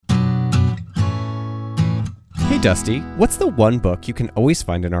Dusty, what's the one book you can always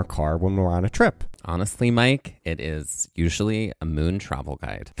find in our car when we're on a trip? Honestly, Mike, it is usually a Moon travel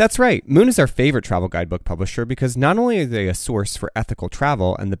guide. That's right. Moon is our favorite travel guidebook publisher because not only are they a source for ethical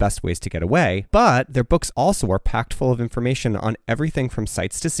travel and the best ways to get away, but their books also are packed full of information on everything from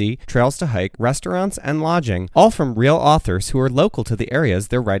sights to see, trails to hike, restaurants, and lodging, all from real authors who are local to the areas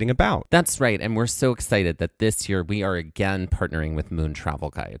they're writing about. That's right, and we're so excited that this year we are again partnering with Moon Travel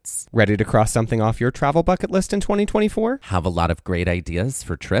Guides. Ready to cross something off your travel bucket list in 2024? Have a lot of great ideas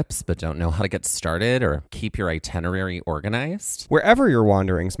for trips, but don't know how to get started or keep your itinerary organized? Wherever your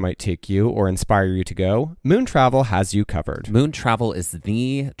wanderings might take you or inspire you to go, Moon Travel has you covered. Moon Travel is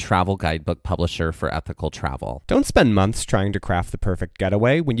the travel guidebook publisher for ethical travel. Don't spend months trying to craft the perfect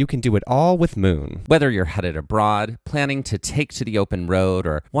getaway when you can do it all with Moon. Whether you're headed abroad, planning to take to the open road,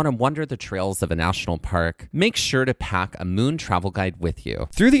 or want to wander the trails of a national park, make sure to pack a Moon travel guide with you.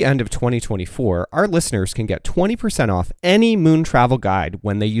 Through the end of 2024, our listeners can get 20% off any Moon travel guide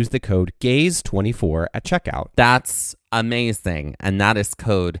when they use the code GAZE24 at checkout. That's amazing. And that is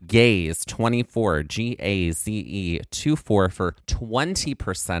code GAZE24, GAZE24 for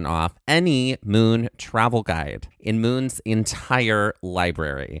 20% off any Moon travel guide in Moon's entire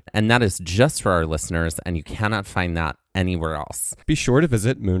library. And that is just for our listeners, and you cannot find that anywhere else. Be sure to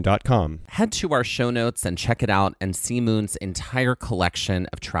visit moon.com. Head to our show notes and check it out and see Moon's entire collection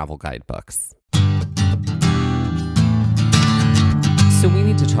of travel guidebooks. So we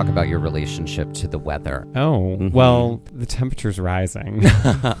need to talk about your relationship to the weather. Oh, well, the temperature's rising.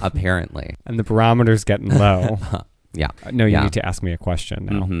 Apparently. And the barometer's getting low. Yeah. No, you need to ask me a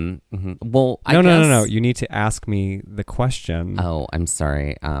question now. Well, I guess... No. You need to ask me the question. Oh, I'm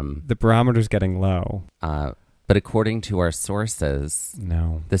sorry. The barometer's getting low. But according to our sources,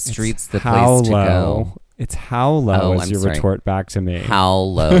 no, the street's the place to go. It's how low is your retort back to me. How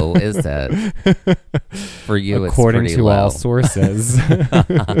low is it? For you, according it's to pretty low. all sources.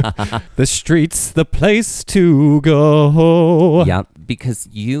 The street's the place to go. Yeah, because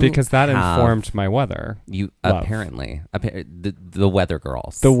that informed my weather. You apparently the weather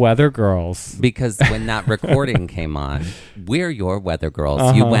girls. The weather girls. Because when that recording came on, we're your weather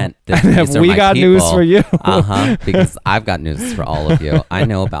girls. You went. We got news for you. Because I've got news for all of you. I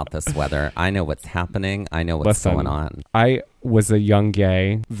know about this weather. I know what's happening. I know what's going on. I was a young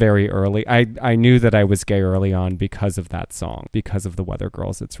gay very early. I knew that I was gay early on because of that song, because of the Weather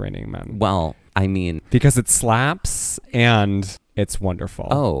Girls, It's Raining Men. Well, I mean... because it slaps and it's wonderful.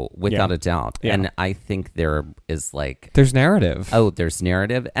 Oh, without a doubt. Yeah. And I think there is there's narrative. Oh, there's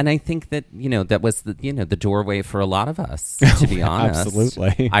narrative. And I think that, that was the doorway for a lot of us, to be honest.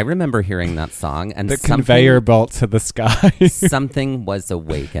 Absolutely. I remember hearing that song and the conveyor belt to the sky. Something was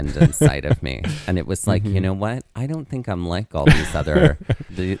awakened inside of me. And it was like, you know what? I don't think I'm like all these other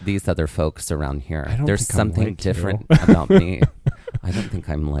these other folks around here. There's something different about me. I don't think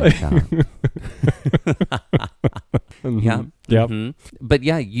I'm like that. Yeah. Yep. But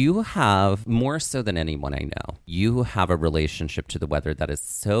yeah, you have, more so than anyone I know, you have a relationship to the weather that is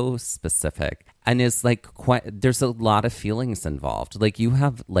so specific and is there's a lot of feelings involved. You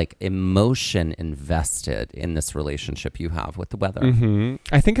have emotion invested in this relationship you have with the weather.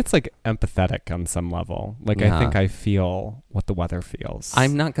 I think it's empathetic on some level. I think I feel what the weather feels.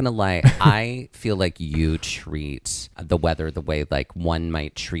 I'm not going to lie. I feel like you treat the weather the way one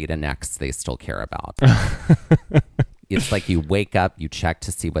might treat an ex they still care about. It's like you wake up, you check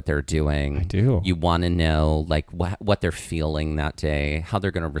to see what they're doing. I do. You want to know what they're feeling that day, how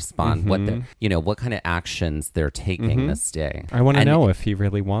they're going to respond, what they're, what kind of actions they're taking this day. I want to know if he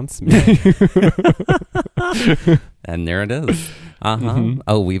really wants me. And there it is.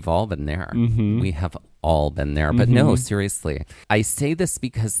 Oh, we've all been there. We have all been there. But no, seriously. I say this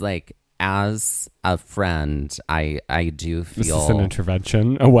because as a friend, I do feel... This is an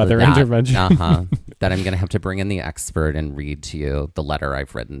intervention, a weather intervention. That I'm going to have to bring in the expert and read to you the letter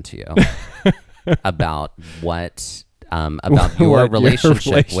I've written to you about about your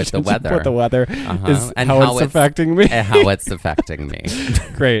relationship with the weather. With the weather is and how it's affecting me. And how it's affecting me.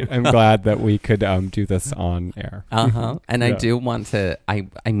 Great. I'm glad that we could do this on air. And I do want to, I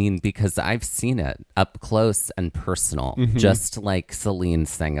mean, because I've seen it up close and personal, just like Celine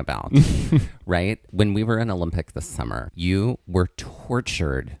sang about, right? When we were in Olympic this summer, you were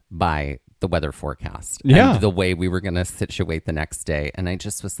tortured by the weather forecast and the way we were going to situate the next day. And I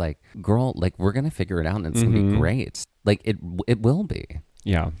just was like, girl, we're going to figure it out and it's going to be great. It will be.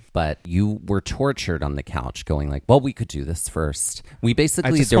 Yeah. But you were tortured on the couch going like, well, we could do this first. We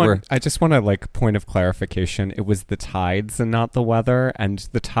basically, I just want to like point of clarification. It was the tides and not the weather. And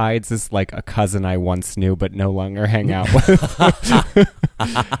the tides is like a cousin I once knew but no longer hang out with.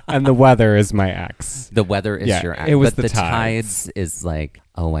 And the weather is my ex. The weather is your ex. It was but the tides is like,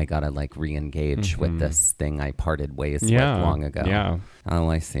 oh, I gotta like re-engage with this thing I parted ways with long ago. Yeah. Oh,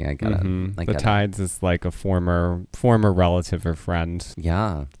 I see. I gotta. The tides is like a former relative or friend.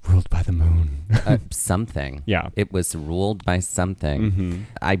 Yeah. Ruled by the moon. Something. Yeah. It was ruled by something.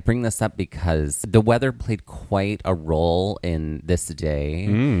 I bring this up because the weather played quite a role in this day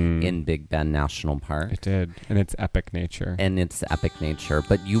in Big Bend National Park. It did. And its epic nature.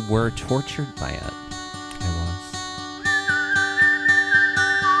 But you were tortured by it. I was.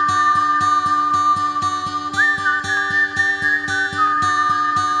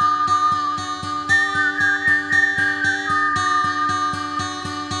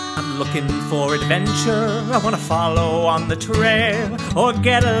 Looking for adventure, I want to follow on the trail, or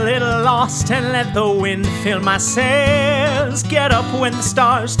get a little lost and let the wind fill my sails. Get up when the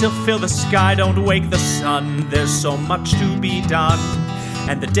stars still fill the sky, don't wake the sun, there's so much to be done,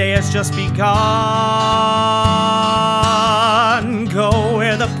 and the day has just begun. Go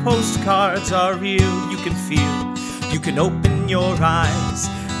where the postcards are real, you can feel, you can open your eyes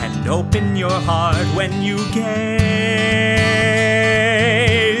and open your heart when you gaze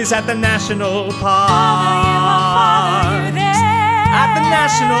at the national park. Follow you there. At the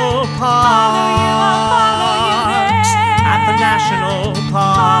national park. At the national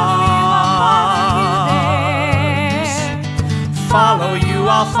park. Follow you,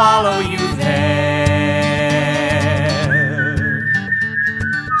 I'll follow you there.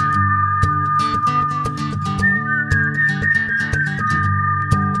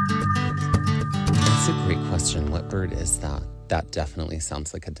 That's a great question. What bird is that? That definitely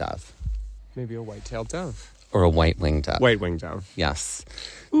sounds like a dove. Maybe a white-tailed dove. Or a white-winged dove. White-winged dove. Yes.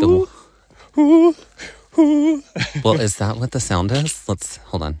 Ooh. Ooh. Ooh. Well, is that what the sound is?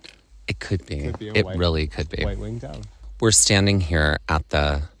 Hold on. It could be. It really could be. White-winged dove. We're standing here at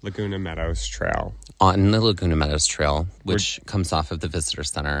the Laguna Meadows Trail. On the Laguna Meadows Trail, which comes off of the Visitor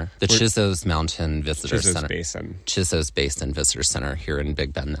Center, the Chisos Mountain Visitor Center. Chisos Basin Visitor Center here in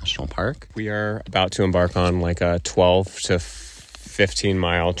Big Bend National Park. We are about to embark on like a 12 to 15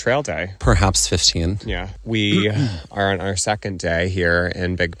 mile trail day. Perhaps 15. Yeah. We are on our second day here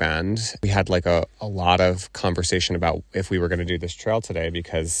in Big Bend. We had like a lot of conversation about if we were going to do this trail today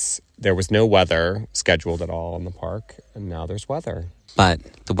because there was no weather scheduled at all in the park, and now there's weather. But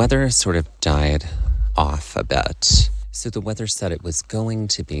the weather has sort of died off a bit. So the weather said it was going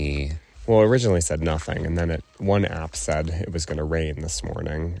to be... Well, it originally said nothing, and then one app said it was going to rain this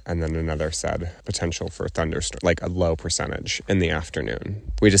morning, and then another said potential for thunderstorm, like a low percentage in the afternoon.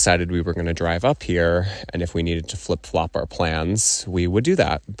 We decided we were going to drive up here, and if we needed to flip-flop our plans, we would do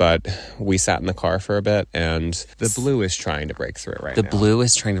that. But we sat in the car for a bit, and the blue is trying to break through right now. The blue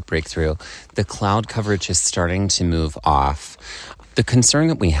is trying to break through. The cloud coverage is starting to move off. The concern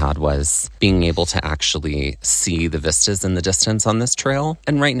that we had was being able to actually see the vistas in the distance on this trail.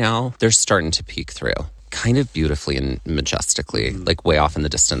 And right now, they're starting to peek through. Kind of beautifully and majestically, like way off in the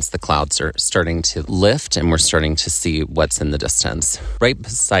distance. The clouds are starting to lift and we're starting to see what's in the distance. Right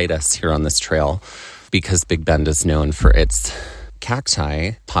beside us here on this trail, because Big Bend is known for its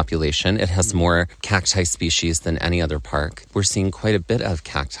cacti population. It has more cacti species than any other park. We're seeing quite a bit of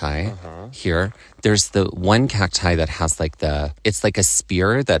cacti here. There's the one cacti that has it's like a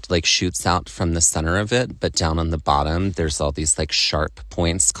spear that like shoots out from the center of it, but down on the bottom, there's all these like sharp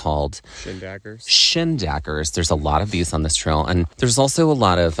points called shin daggers. Shin daggers. There's a lot of these on this trail. And there's also a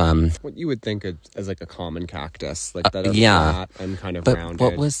lot of... what you would think as like a common cactus, like that is yeah. flat and kind of but rounded.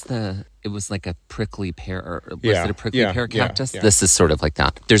 What was it was like a prickly pear, or was it a prickly pear cactus? Yeah. This is sort of like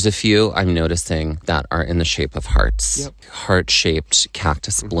that. There's a few I'm noticing that are in the shape of hearts. Yep. Heart-shaped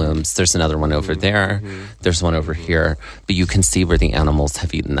cactus blooms. There's another one over there. There's one over here. But you can see where the animals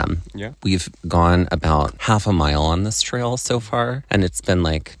have eaten them. Yeah. We've gone about half a mile on this trail so far, and it's been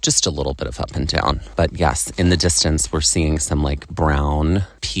like just a little bit of up and down. But yes, in the distance, we're seeing some like brown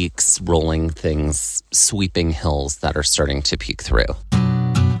peaks, rolling things, sweeping hills that are starting to peek through.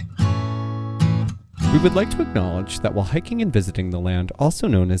 We would like to acknowledge that while hiking and visiting the land, also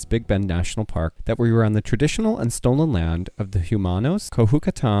known as Big Bend National Park, that we were on the traditional and stolen land of the Humanos,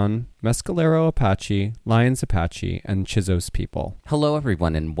 Cojucatan, Mescalero Apache, Lions Apache, and Chizos people. Hello,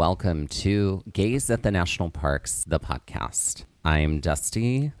 everyone, and welcome to Gaze at the National Parks, the podcast. I'm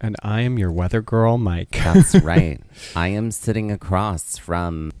Dusty. And I am your weather girl, Mike. That's right. I am sitting across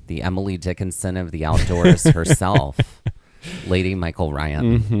from the Emily Dickinson of the outdoors herself. Lady Michael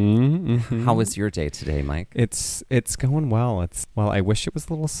Ryan. Mm-hmm. How was your day today, Mike? It's going well. I wish it was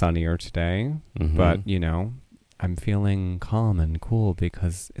a little sunnier today, but I'm feeling calm and cool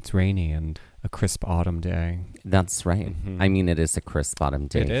because it's rainy and a crisp autumn day. That's right. I mean, it is a crisp autumn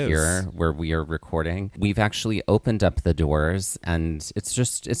day here where we are recording. We've actually opened up the doors and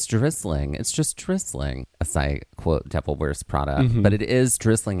it's drizzling. It's just drizzling, as I quote Devil Wears Prada. But it is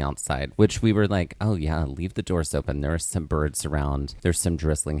drizzling outside, which we were like, oh yeah, leave the doors open. There are some birds around. There's some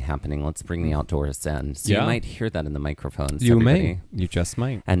drizzling happening. Let's bring the outdoors in. So you might hear that in the microphones. You everybody. may. You just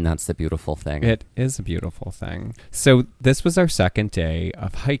might. And that's the beautiful thing. It is a beautiful thing. So this was our second day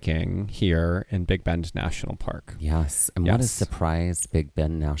of hiking here in Big Bend National Park. Yes. And what a surprise Big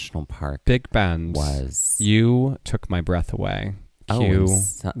Bend National Park Big Bend was. You took my breath away. Cue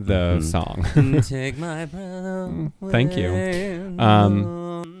the song. Take my breath away. Thank you.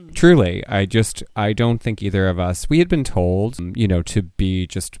 Truly, I don't think either of us, we had been told, to be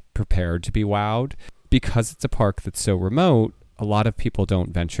just prepared to be wowed. Because it's a park that's so remote, a lot of people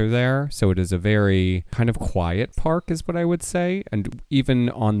don't venture there, so it is a very kind of quiet park is what I would say. And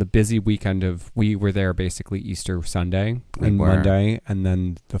even on the busy weekend we were there basically Easter Sunday and Monday and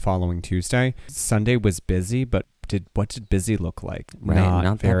then the following Tuesday. Sunday was busy, but what did busy look like? Right,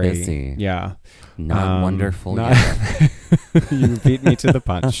 not very, that busy. Yeah. Not wonderful yet. You beat me to the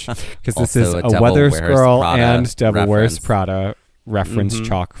punch. Because this is a Devil Weathers Wears Girl Prada and Devil Wears reference. Prada reference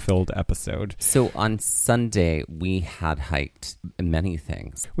chock-filled episode. So on Sunday, we had hiked many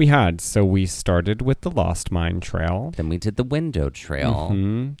things. We had. So we started with the Lost Mine Trail. Then we did the Window Trail.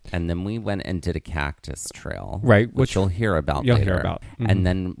 And then we went and did a cactus trail. Right. Which you'll hear about later. Hear about. And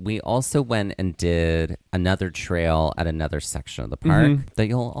then we also went and did another trail at another section of the park that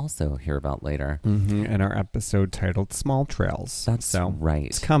you'll also hear about later. And our episode titled Small Trails. That's right.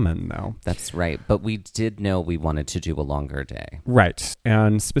 It's coming, though. That's right. But we did know we wanted to do a longer day. Right.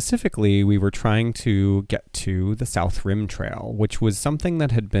 And specifically, we were trying to get to the South Rim Trail, which was something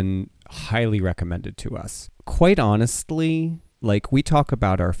that had been highly recommended to us. Quite honestly, we talk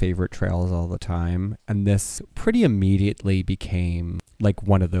about our favorite trails all the time, and this pretty immediately became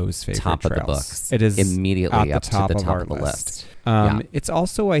one of those favorite top trails. Of the books. It is immediately up to the top of the list. Yeah. It's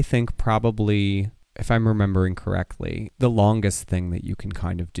also, I think, probably, if I'm remembering correctly, the longest thing that you can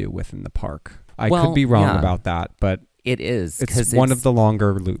kind of do within the park. I could be wrong about that, but it is. It's one of the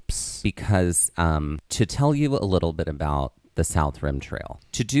longer loops. Because to tell you a little bit about the South Rim Trail.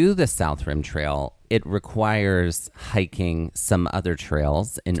 To do the South Rim Trail, it requires hiking some other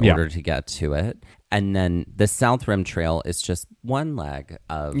trails in order to get to it. And then the South Rim Trail is just one leg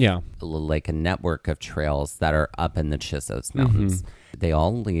of a network of trails that are up in the Chisos Mountains. They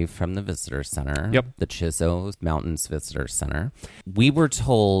all leave from the visitor center, the Chisos Mountains Visitor Center. We were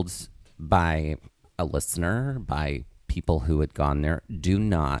told by a listener, by people who had gone there, do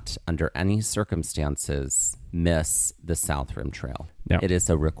not, under any circumstances, miss the South Rim Trail. No. It is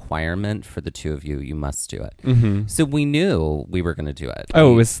a requirement for the two of you. You must do it. So we knew we were going to do it.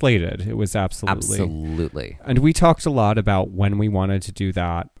 Oh, it was slated. It was absolutely. Absolutely. And we talked a lot about when we wanted to do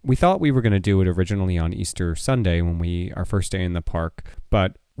that. We thought we were going to do it originally on Easter Sunday when our first day in the park,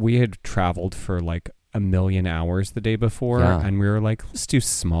 but we had traveled for a million hours the day before, and we were like, let's do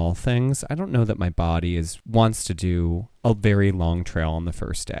small things. I don't know that my body wants to do a very long trail on the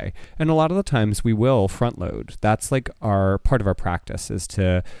first day. And a lot of the times we will front load. That's our part of our practice is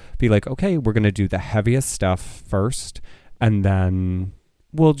to be like, okay, we're going to do the heaviest stuff first, and then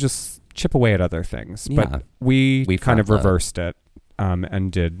we'll just chip away at other things. Yeah. But we kind of reversed it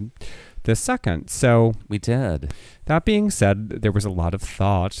and did the second. So we did. That being said, there was a lot of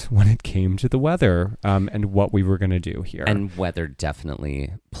thought when it came to the weather and what we were going to do here. And weather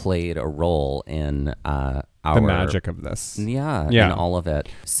definitely played a role in the magic of this. Yeah, in all of it.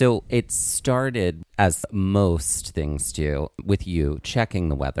 So it started, as most things do, with you checking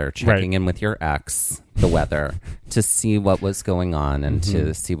the weather, checking in with your ex, the weather, to see what was going on and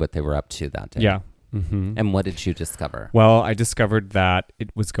to see what they were up to that day. Yeah. And what did you discover? Well, I discovered that it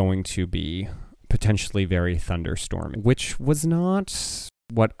was going to be potentially very thunderstormy, which was not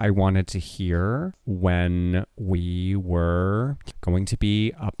what I wanted to hear when we were going to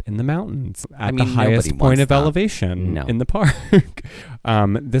be up in the mountains at the highest point of elevation in the park.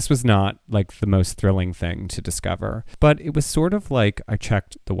 This was not like the most thrilling thing to discover, but it was sort of like I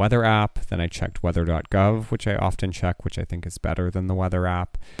checked the weather app, then I checked weather.gov, which I often check, which I think is better than the weather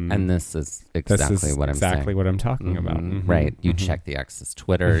app. And this is exactly what I'm saying. Exactly what I'm talking about. Mm-hmm. Right. You check the X's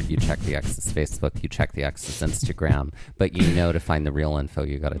Twitter, you check the X's Facebook, you check the X's Instagram, but you know to find the real info,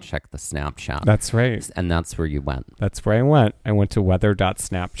 you got to check the Snapchat. That's right. And that's where you went. That's where I went. I went to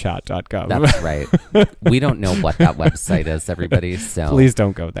weather.snapchat.gov. That's right. We don't know what that website is, everybody, so please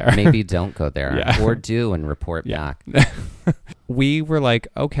don't go there. Maybe don't go there. Yeah. Or do and report back. We were like,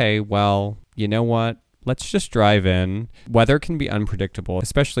 okay, well, you know what? Let's just drive in. Weather can be unpredictable,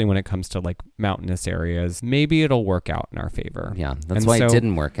 especially when it comes to like mountainous areas. Maybe it'll work out in our favor. Yeah, that's why it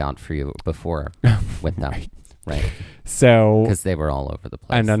didn't work out for you before with them. Right. So, because they were all over the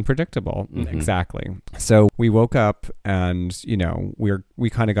place and unpredictable. Exactly. So we woke up and, we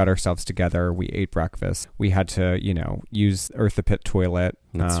kind of got ourselves together. We ate breakfast. We had to, use Eartha Pit toilet.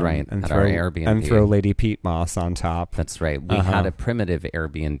 That's right. And at throw, our Airbnb. And throw Lady Peat Moss on top. That's right. We had a primitive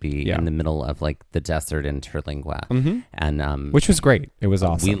Airbnb in the middle of like the desert in Terlingua. And which was great. It was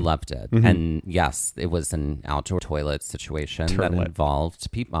awesome. We loved it. And yes, it was an outdoor toilet situation that involved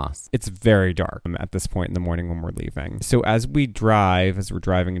peat moss. It's very dark at this point in the morning when we're leaving. So as we're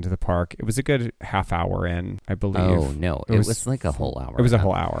driving into the park, it was a good half hour in, I believe. Oh, no. It was like a whole hour. It was a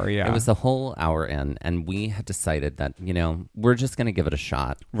whole hour, yeah. It was a whole hour in, and we had decided that, we're just going to give it a shot.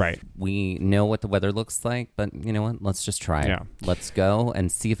 Right. We know what the weather looks like, but you know what? Let's just try it. Yeah. Let's go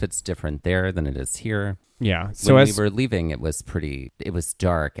and see if it's different there than it is here. Yeah. So when we were leaving, it was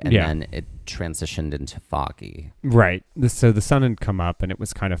dark, and Yeah. then it transitioned into foggy. Right. So the sun had come up and it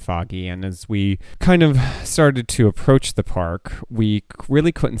was kind of foggy. And as we kind of started to approach the park, we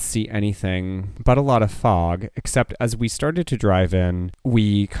really couldn't see anything but a lot of fog, except as we started to drive in,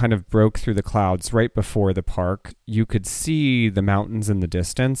 we kind of broke through the clouds right before the park. You could see the mountains in the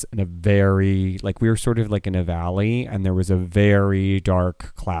distance and we were sort of like in a valley, and there was a very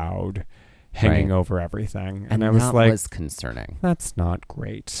dark cloud hanging over everything. And I was that like, was concerning. That's not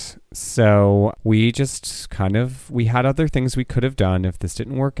great. So we just we had other things we could have done if this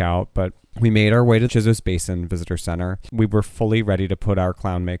didn't work out, but we made our way to Chisos Basin Visitor Center. We were fully ready to put our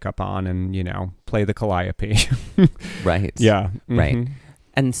clown makeup on and, play the calliope. Right. Yeah. Mm-hmm. Right.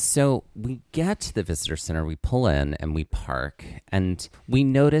 And so we get to the visitor center, we pull in and we park, and we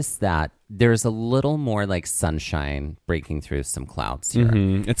notice that there's a little more like sunshine breaking through some clouds here.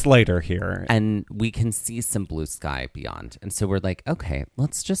 Mm-hmm. It's lighter here. And we can see some blue sky beyond. And so we're like, okay,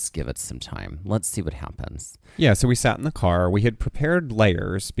 let's just give it some time. Let's see what happens. Yeah, so we sat in the car. We had prepared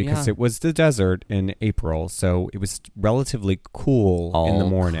layers because it was the desert in April, so it was relatively cool in the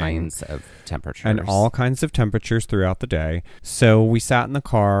morning. All kinds of temperatures. And all kinds of temperatures throughout the day. So we sat in the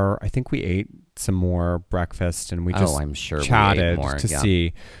car. I think we ate some more breakfast, and we just I'm sure chatted we ate more, to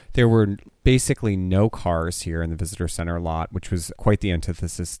see. There were basically no cars here in the visitor center lot, which was quite the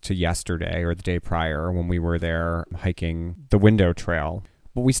antithesis to yesterday or the day prior when we were there hiking the Window Trail.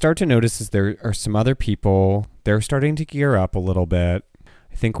 What we start to notice is there are some other people. They're starting to gear up a little bit.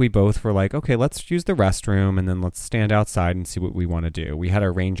 I think we both were like, okay, let's use the restroom and then let's stand outside and see what we want to do. We had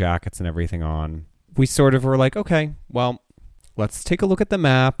our rain jackets and everything on. We sort of were like, okay, well, let's take a look at the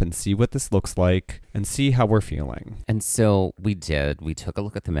map and see what this looks like and see how we're feeling. And so we did. We took a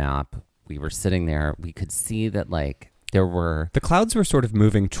look at the map. We were sitting there. We could see that the clouds were sort of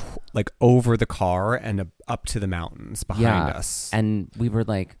moving over the car and up to the mountains behind us. And we were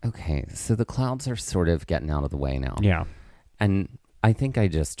like, okay, so the clouds are sort of getting out of the way now. Yeah. And I think I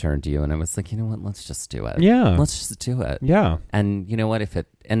just turned to you and I was like, you know what? Let's just do it. Yeah. Let's just do it. Yeah. And you know what? If it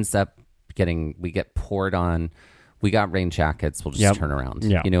ends up we get poured on, we got rain jackets, we'll just turn around.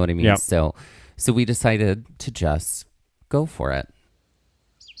 Yeah. You know what I mean? Yep. So we decided to just go for it.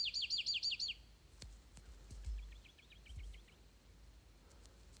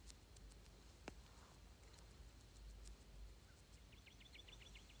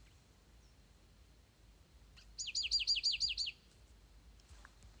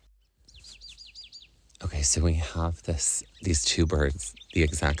 Okay, so we have these two birds, the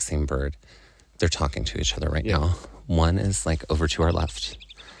exact same bird. They're talking to each other right now. One is over to our left.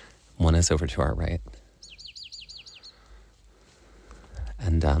 One is over to our right.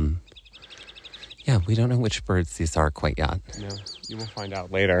 And we don't know which birds these are quite yet. No, you will find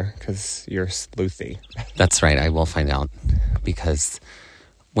out later because you're sleuthy. That's right, I will find out. Because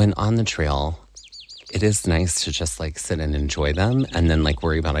when on the trail, it is nice to just sit and enjoy them and then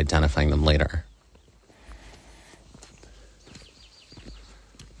worry about identifying them later.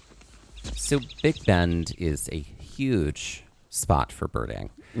 So Big Bend is a huge spot for birding.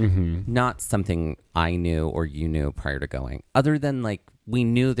 Mm-hmm. Not something I knew or you knew prior to going, other than like we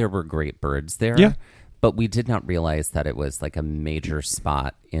knew there were great birds there. Yeah. But we did not realize that it was like a major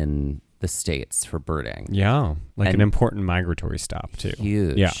spot in the States for birding. Yeah. Like And an important migratory stop, too.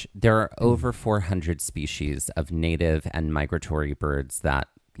 Huge. Yeah. There are over 400 species of native and migratory birds that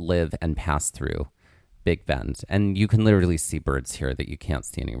live and pass through Big Bend. And you can literally see birds here that you can't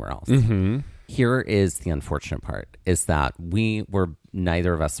see anywhere else. Mm-hmm. Here is the unfortunate part, is that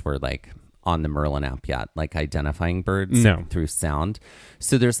neither of us were like on the Merlin app yet, like identifying birds through sound.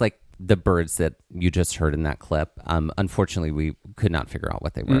 So there's like the birds that you just heard in that clip. Unfortunately, we could not figure out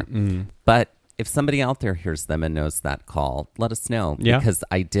what they were. But if somebody out there hears them and knows that call, let us know. Yeah. Because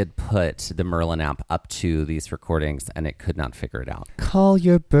I did put the Merlin app up to these recordings and it could not figure it out. Call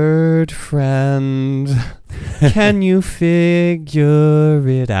your bird friend. Can you figure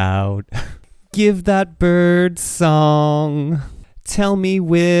it out? Give that bird song. Tell me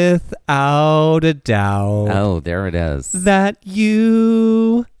without a doubt. Oh, there it is. That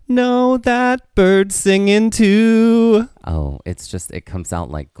you know that bird singing too. Oh, it comes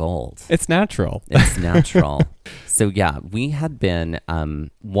out like gold. It's natural. It's natural. So yeah, we had been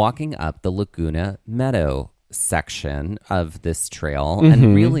walking up the Laguna Meadow section of this trail.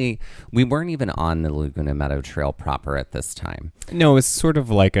 And really, we weren't even on the Laguna Meadow Trail proper at this time. No, it's sort of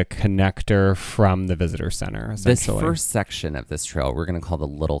like a connector from the visitor center, essentially. This first section of this trail, we're going to call the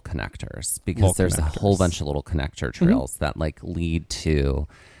Little Connectors, because there's a whole bunch of little connector trails that like lead to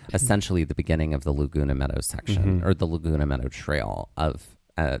essentially the beginning of the Laguna Meadow section or the Laguna Meadow Trail of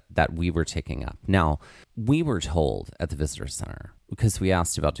that we were taking up. Now, we were told at the visitor center, because we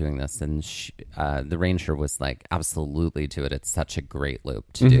asked about doing this, and the ranger was like, absolutely do it. It's such a great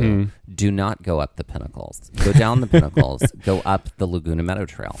loop to do. Do not go up the pinnacles. Go down the pinnacles. Go up the Laguna Meadow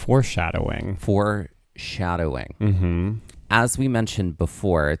Trail. Foreshadowing. As we mentioned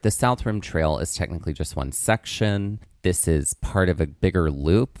before, the South Rim Trail is technically just one section. This is part of a bigger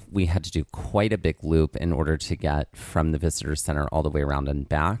loop. We had to do quite a big loop in order to get from the visitor center all the way around and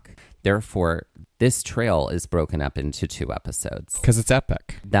back. Therefore, this trail is broken up into 2 episodes. Because it's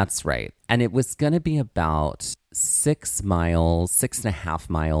epic. That's right. And it was going to be about 6 miles, 6.5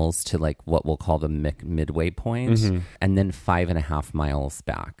 miles to like what we'll call the midway point, and then 5.5 miles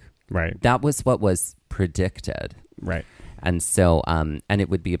back. Right. That was what was predicted. Right. And so, and it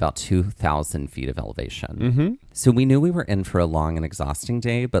would be about 2,000 feet of elevation. So we knew we were in for a long and exhausting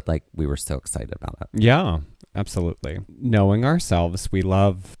day, but like we were so excited about it. Yeah, absolutely. Knowing ourselves, we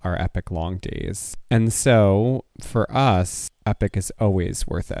love our epic long days. And so for us, epic is always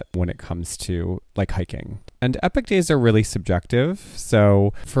worth it when it comes to like hiking. And epic days are really subjective.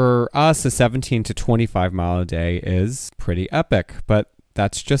 So for us, a 17 to 25 mile a day is pretty epic, but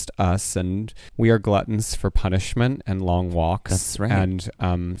that's just us, and we are gluttons for punishment and long walks. That's right.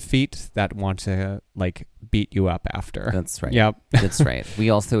 And feet that want to like beat you up after. That's right. Yep. That's right. We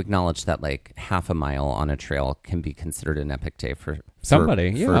also acknowledge that like half a mile on a trail can be considered an epic day for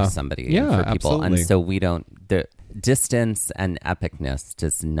somebody. For somebody. Yeah, for people. absolutely. And so the distance and epicness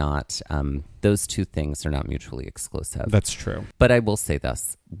does not, those two things are not mutually exclusive. That's true. But I will say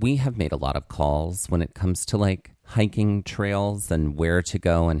this, we have made a lot of calls when it comes to like hiking trails and where to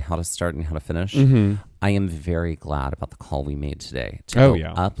go and how to start and how to finish. I am very glad about the call we made today to go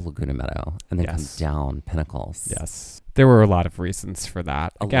up Laguna Meadow and then come down Pinnacles. Yes. There were a lot of reasons for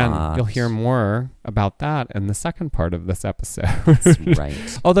that. Again, lot. you'll hear more about that in the second part of this episode. That's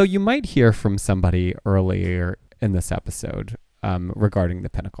right. Although you might hear from somebody earlier in this episode regarding the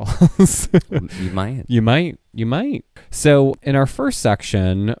Pinnacles. You might. You might. So in our first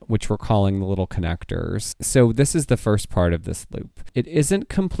section, which we're calling the Little Connectors, so this is the first part of this loop. It isn't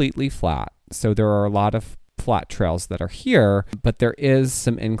completely flat. So there are a lot of flat trails that are here, but there is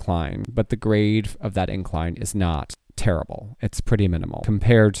some incline. But the grade of that incline is not terrible. It's pretty minimal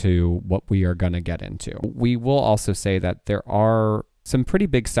compared to what we are going to get into. We will also say that there are some pretty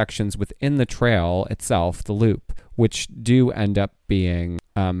big sections within the trail itself, the loop, which do end up being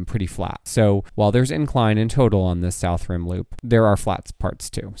pretty flat. So while there's incline in total on this South Rim loop, there are flat parts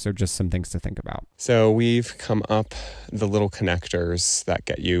too. So just some things to think about. So we've come up the little connectors that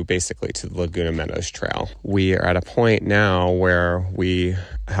get you basically to the Laguna Meadows Trail. We are at a point now where we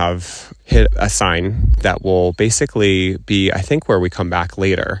have hit a sign that will basically be, I think, where we come back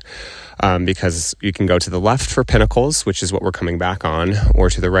later. Because you can go to the left for Pinnacles, which is what we're coming back on, or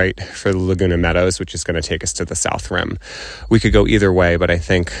to the right for the Laguna Meadows, which is going to take us to the South Rim. We could go either either way, but I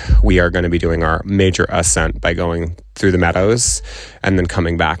think we are going to be doing our major ascent by going through the meadows and then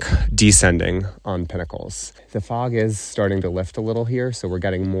coming back, descending on pinnacles. The fog is starting to lift a little here, so we're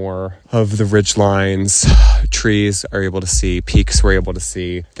getting more of the ridge lines. Trees are able to see, peaks we're able to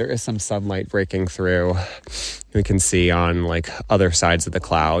see. There is some sunlight breaking through. We can see on like other sides of the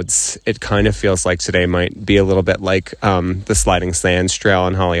clouds. It kind of feels like today might be a little bit like the Sliding Sands Trail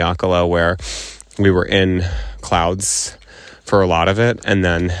in Haleakala, where we were in clouds for a lot of it, and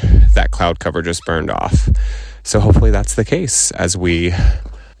then that cloud cover just burned off. So hopefully that's the case as we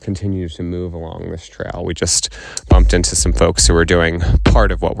continue to move along this trail. We just bumped into some folks who are doing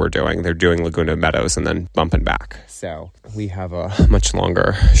part of what we're doing. They're doing Laguna Meadows and then bumping back. So we have a much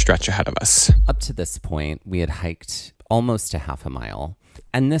longer stretch ahead of us. Up to this point, we had hiked almost a half a mile.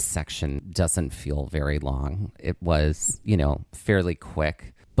 And this section doesn't feel very long. It was, fairly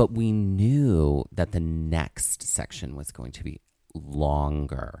quick. But we knew that the next section was going to be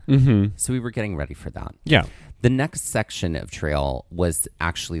longer. So we were getting ready for that. Yeah. The next section of trail was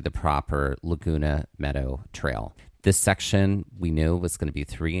actually the proper Laguna Meadow Trail. This section we knew was going to be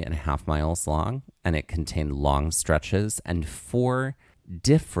 3.5 miles long, and it contained long stretches and 4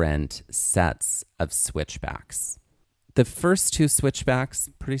 different sets of switchbacks. The first 2 switchbacks,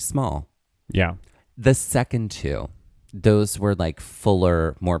 pretty small. Yeah. The second 2, those were like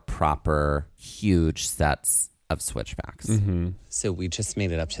fuller, more proper, huge sets of switchbacks. So we just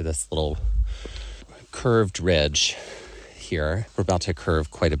made it up to this little curved ridge here. We're about to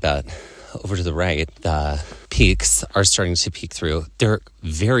curve quite a bit over to the right. The peaks are starting to peek through. They're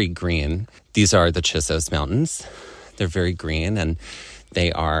very green. These are the Chisos Mountains. They're very green, and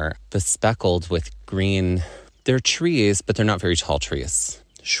they are bespeckled with green. They're trees, but they're not very tall trees,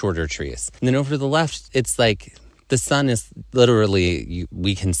 shorter trees. And then over to the left, it's like the sun is literally,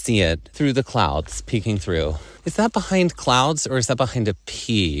 we can see it through the clouds peeking through. Is that behind clouds or is that behind a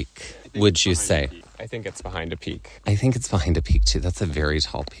peak, would you say? I think it's behind a peak. I think it's behind a peak too. That's a very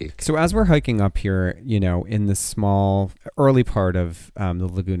tall peak. So as we're hiking up here, in the small early part of the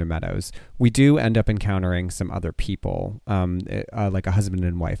Laguna Meadows, we do end up encountering some other people, like a husband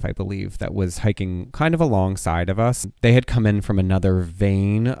and wife, I believe, that was hiking kind of alongside of us. They had come in from another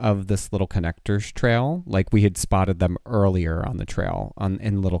vein of this Little Connectors trail. Like we had spotted them earlier on the trail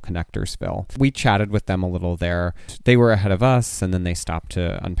in Little Connectorsville. We chatted with them a little there. They were ahead of us, and then they stopped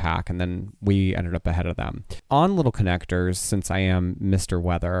to unpack, and then we ended up ahead of them. On Little Connectors, since I am Mr.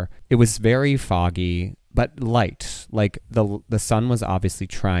 Weather, it was very foggy, but light. Like the sun was obviously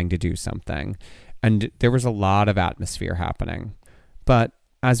trying to do something, and there was a lot of atmosphere happening. But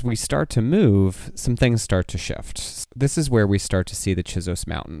as we start to move, some things start to shift. This is where we start to see the Chisos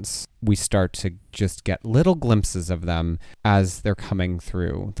Mountains. We start to just get little glimpses of them as they're coming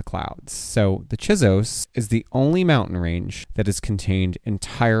through the clouds. So the Chisos is the only mountain range that is contained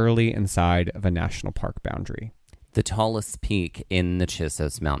entirely inside of a national park boundary. The tallest peak in the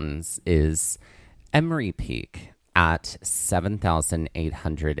Chisos Mountains is Emery Peak at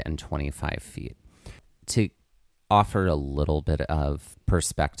 7,825 feet. To offer a little bit of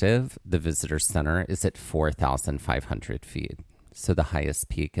perspective, the visitor center is at 4,500 feet. So the highest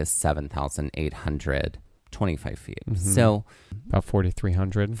peak is 7,825 feet. So about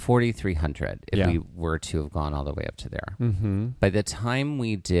 4,300. 4,300 if we were to have gone all the way up to there. By the time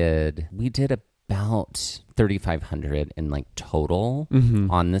we did about 3,500 in like total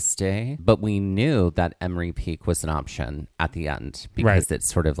on this day, but we knew that Emery Peak was an option at the end because it's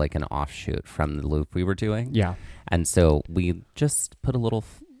sort of like an offshoot from the loop we were doing. Yeah. And so we just put a little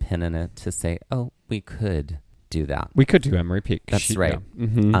pin in it to say, oh, we could do that. We could do Emery Peak. That's right.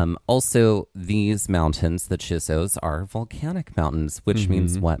 Yeah. Also, these mountains, the Chisos, are volcanic mountains, which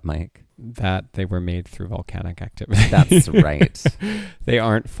means what, Mike? That they were made through volcanic activity. That's right. They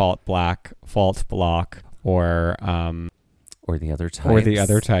aren't fault block, or the other types. Or the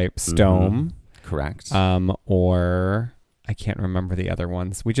other type, stone. Correct. Or I can't remember the other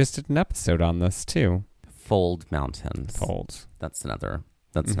ones. We just did an episode on this too. Fold mountains. Fold. That's another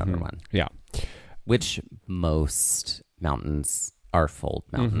one. Yeah. Which most mountains are fold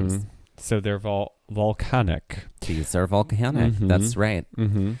mountains. So they're volcanic. These are volcanic. That's right.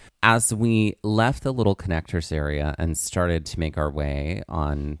 As we left the Little Connectors area and started to make our way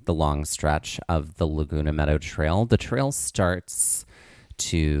on the long stretch of the Laguna Meadow Trail, the trail starts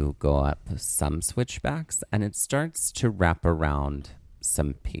to go up some switchbacks and it starts to wrap around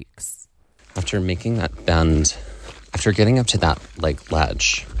some peaks. After making that bend, after getting up to that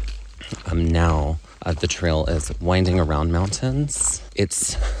ledge, now the trail is winding around mountains.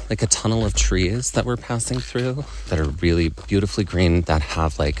 It's like a tunnel of trees that we're passing through that are really beautifully green, that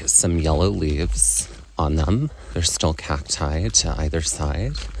have some yellow leaves. on them. There's still cacti to either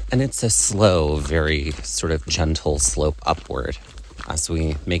side. And it's a slow, very sort of gentle slope upward as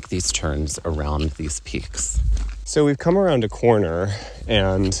we make these turns around these peaks. So we've come around a corner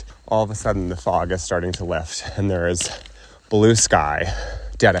and all of a sudden the fog is starting to lift and there is blue sky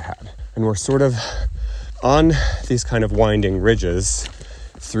dead ahead. And we're sort of on these kind of winding ridges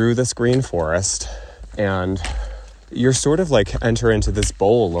through this green forest, and you're sort of like enter into this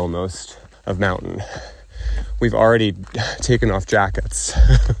bowl almost of mountain. We've already taken off jackets.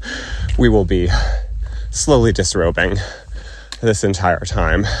 We will be slowly disrobing this entire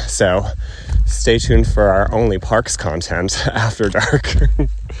time. So stay tuned for our Only Parks content after dark.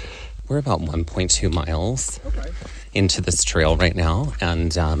 We're about 1.2 miles into this trail right now,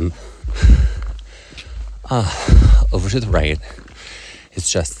 and over to the right is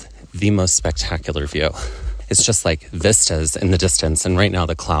just the most spectacular view. It's just like vistas in the distance, and right now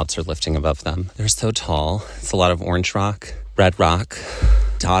the clouds are lifting above them. They're so tall. It's a lot of orange rock, red rock,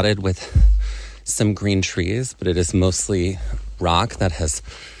 dotted with some green trees, but it is mostly rock that has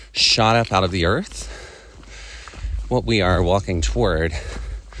shot up out of the earth. What we are walking toward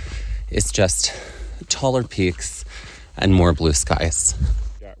is just taller peaks and more blue skies.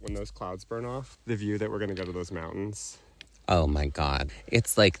 Yeah, when those clouds burn off, the view that we're going to go to those mountains. Oh my God.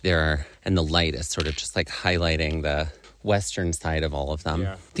 It's like and the light is sort of just like highlighting the western side of all of them.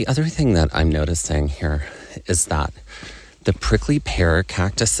 Yeah. The other thing that I'm noticing here is that the prickly pear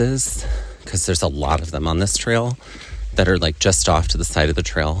cactuses, because there's a lot of them on this trail that are like just off to the side of the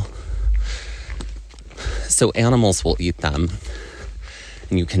trail. So animals will eat them,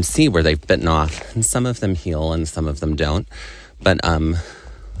 and you can see where they've bitten off, and some of them heal and some of them don't. But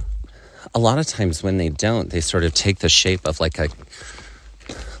a lot of times when they don't, they sort of take the shape of like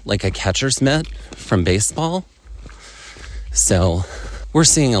a catcher's mitt from baseball. So we're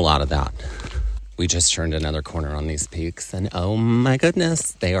seeing a lot of that. We just turned another corner on these peaks, and oh my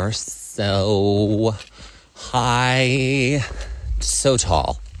goodness, they are so high, so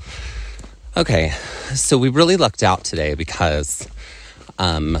tall. Okay, so we really lucked out today because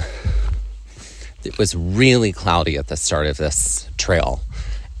it was really cloudy at the start of this trail.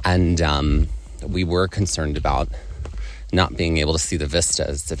 And we were concerned about not being able to see the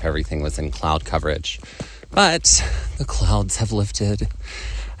vistas if everything was in cloud coverage. But the clouds have lifted,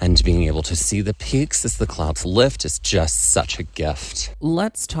 and being able to see the peaks as the clouds lift is just such a gift.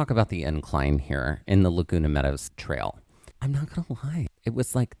 Let's talk about the incline here in the Laguna Meadows Trail. I'm not going to lie. It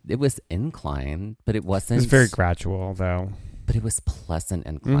was incline, but it wasn't. It's very gradual, though. But it was pleasant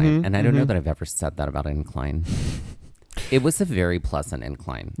incline. And I don't know that I've ever said that about incline. It was a very pleasant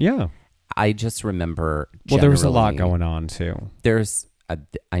incline. Yeah. I just remember there was a lot going on, too.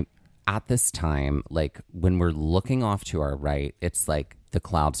 I'm at this time, like when we're looking off to our right, it's like the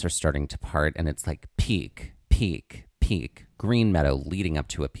clouds are starting to part, and it's like peak, peak, peak, green meadow leading up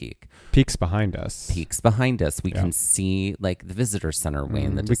to a peak. Peaks behind us. We can see like the visitor center way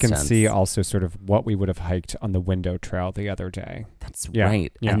in the distance. We can see also sort of what we would have hiked on the Window Trail the other day. That's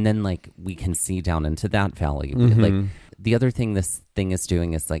right. Yeah. And then like we can see down into that valley. Like the other thing this thing is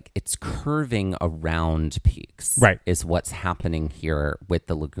doing is like it's curving around peaks. Right. Is what's happening here with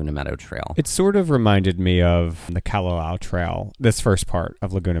the Laguna Meadow Trail. It sort of reminded me of the Kalalau Trail, this first part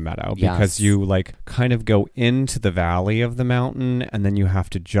of Laguna Meadow, because you like kind of go into the valley of the mountain and then you have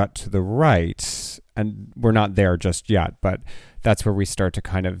to jut to the right. And we're not there just yet, but that's where we start to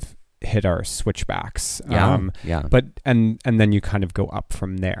kind of hit our switchbacks. But and then you kind of go up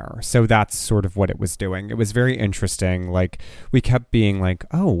from there. So that's sort of what it was doing. It was very interesting. Like we kept being like,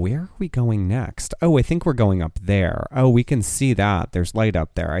 oh, where are we going next? Oh, I think we're going up there. Oh, we can see that. There's light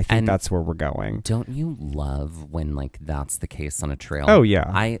up there. I think that's where we're going. Don't you love when like that's the case on a trail? Oh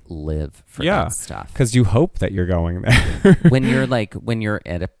yeah. I live for that stuff. Because you hope that you're going there. when you're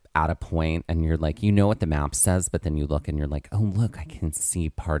at a point and you're like, you know what the map says, but then you look and you're like, oh, look, I can see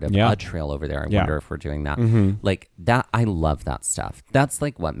part of a trail over there. I wonder if we're doing that. Like that. I love that stuff. That's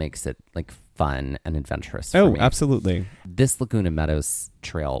like what makes it like fun and adventurous for me. Absolutely. This Laguna Meadows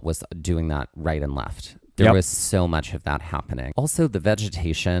Trail was doing that right and left. There was so much of that happening. Also, the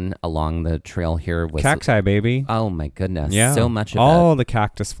vegetation along the trail here was... Cacti, baby. Oh, my goodness. Yeah. So much of it. All the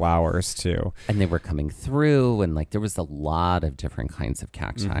cactus flowers, too. And they were coming through, and like there was a lot of different kinds of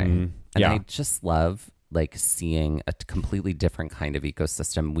cacti. And I just love like seeing a completely different kind of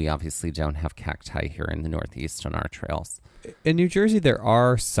ecosystem. We obviously don't have cacti here in the Northeast on our trails. In New Jersey, there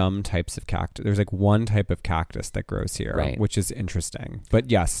are some types of cactus. There's like one type of cactus that grows here, which is interesting.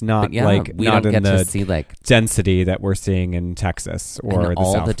 But yes, not we don't get to see like density that we're seeing in Texas or and the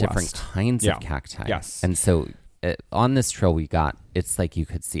all Southwest. The different kinds of cacti. Yes, and so on this trail it's like you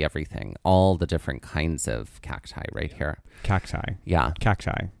could see everything, all the different kinds of cacti right here. Cacti. Yeah.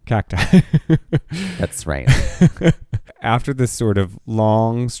 Cacti. That's right. After this sort of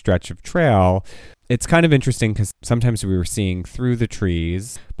long stretch of trail, it's kind of interesting because sometimes we were seeing through the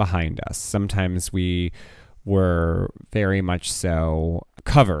trees behind us. Sometimes we were very much so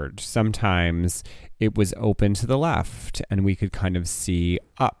covered. Sometimes it was open to the left and we could kind of see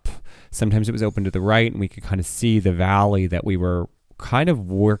up. Sometimes it was open to the right and we could kind of see the valley that we were kind of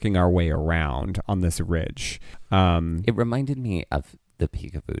working our way around on this ridge. It reminded me of the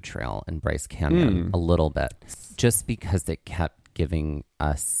Peekaboo Trail in Bryce Canyon a little bit, just because it kept giving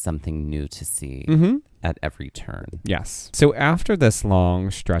us something new to see at every turn. Yes. So after this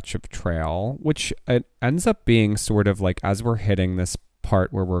long stretch of trail, which it ends up being sort of like as we're hitting this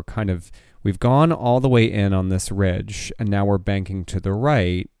part where we've gone all the way in on this ridge and now we're banking to the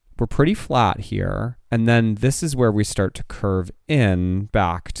right. We're pretty flat here. And then this is where we start to curve in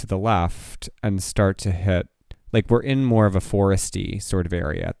back to the left and start to hit, like we're in more of a foresty sort of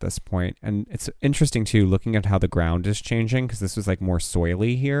area at this point. And it's interesting too, looking at how the ground is changing, because this was like more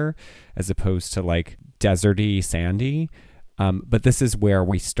soily here as opposed to like deserty, sandy. But this is where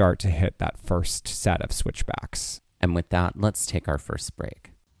we start to hit that first set of switchbacks. And with that, let's take our first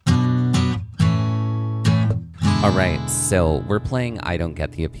break. All right, so we're playing I Don't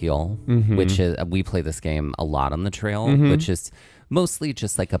Get the Appeal, which is, we play this game a lot on the trail, which is mostly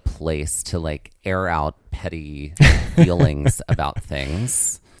just like a place to like air out petty feelings about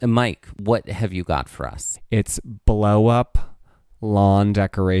things. And Mike, what have you got for us? It's blow up lawn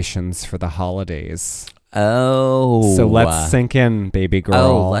decorations for the holidays. Oh. So let's sink in, baby girl.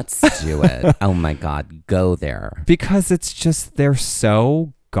 Oh, let's do it. Oh my God, go there. Because it's just, they're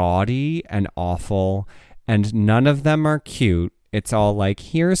so gaudy and awful. And none of them are cute. It's all like,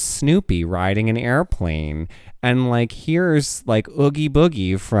 here's Snoopy riding an airplane. And like, here's like Oogie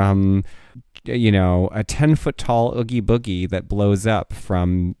Boogie from, you know, a 10-foot tall Oogie Boogie that blows up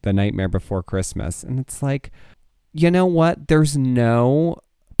from The Nightmare Before Christmas. And it's like, you know what? There's no...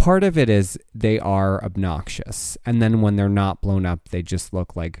 Part of it is they are obnoxious. And then when they're not blown up, they just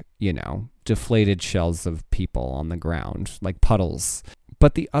look like, you know, deflated shells of people on the ground, like puddles.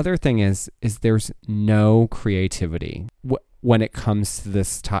 But the other thing is there's no creativity when it comes to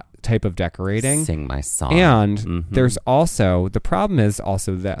this type of decorating. Sing my song. And there's also, the problem is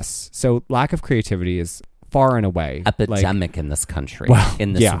also this. So lack of creativity is far and away. Epidemic in this country,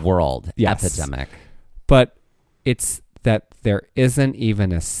 in this world. Yes. Epidemic. But it's that there isn't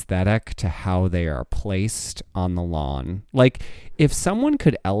even aesthetic to how they are placed on the lawn. Like, if someone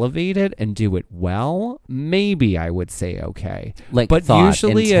could elevate it and do it well, maybe I would say okay. Like, but thought,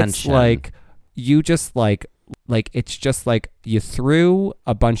 usually intention. It's like you just like it's just like you threw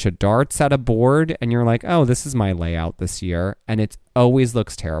a bunch of darts at a board and you're like, oh, this is my layout this year, and it always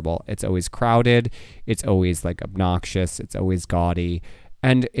looks terrible. It's always crowded. It's always like obnoxious. It's always gaudy,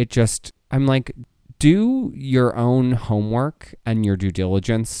 and it just, I'm like, do your own homework and your due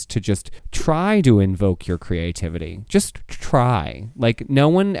diligence to just try to invoke your creativity. Just try. Like,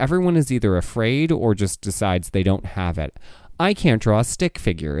 everyone is either afraid or just decides they don't have it. I can't draw a stick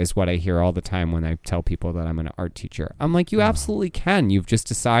figure is what I hear all the time when I tell people that I'm an art teacher. I'm like, you absolutely can. You've just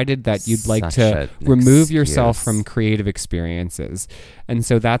decided that you'd like to remove yourself from creative experiences. And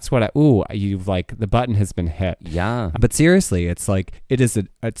so that's what you've like, the button has been hit. Yeah. But seriously, it's like, it's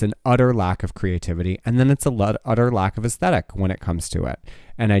an utter lack of creativity. And then it's utter lack of aesthetic when it comes to it.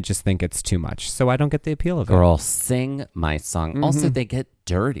 And I just think it's too much. So I don't get the appeal of it. Girl, sing my song. Also, they get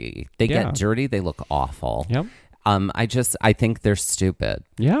dirty. They get dirty. They look awful. Yep. I think they're stupid.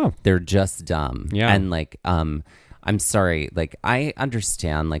 Yeah. They're just dumb. Yeah. And like, I'm sorry, like, I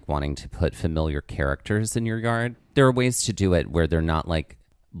understand like wanting to put familiar characters in your yard. There are ways to do it where they're not like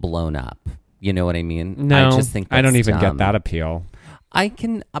blown up. You know what I mean? No, I just think that's I don't even dumb. get that appeal. I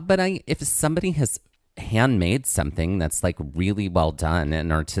can, but if somebody has handmade something that's like really well done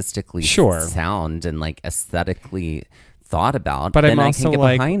and artistically sound and like aesthetically thought about, but then I'm also I can get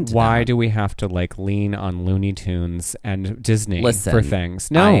like, behind why that. do we have to like lean on Looney Tunes and Disney Listen, for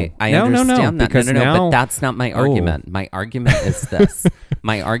things? No, I understand that. Because no, now, but that's not my argument. My argument is this.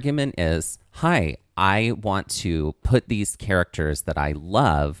 My argument is, hi, I want to put these characters that I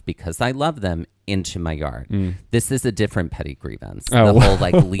love because I love them into my yard. This is a different petty grievance. The whole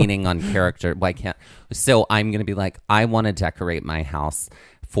like leaning on character. Why can't? So I'm going to be like, I want to decorate my house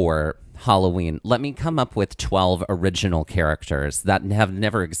for Halloween. Let me come up with 12 original characters that have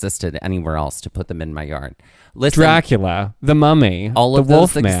never existed anywhere else to put them in my yard. Listen, Dracula, the Mummy, all the of those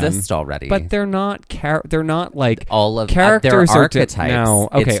Wolfman exist already. but they're not they're not like all of characters they're are archetypes. No,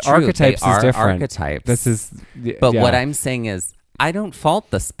 okay, It's true. archetypes They is are different. Archetypes. This is, But yeah. what I'm saying is, I don't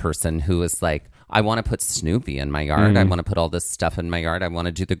fault this person who is like, I want to put Snoopy in my yard. Mm. I want to put all this stuff in my yard. I want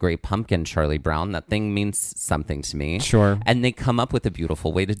to do the Great Pumpkin, Charlie Brown. That thing means something to me. Sure. And they come up with a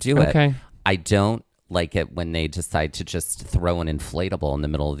beautiful way to do Okay. it. I don't like it when they decide to just throw an inflatable in the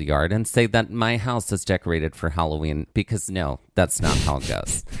middle of the yard and say that my house is decorated for Halloween, because no, that's not how it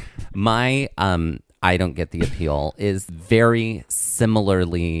goes. My I don't get the appeal is very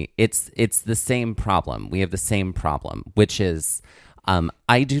similarly, it's the same problem. We have the same problem, which is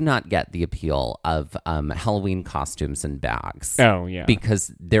I do not get the appeal of Halloween costumes and bags. Oh, yeah.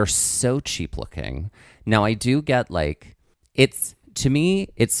 Because they're so cheap looking. Now I do get like, to me,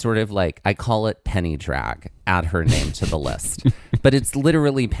 it's sort of like, I call it penny drag, add her name to the list. But it's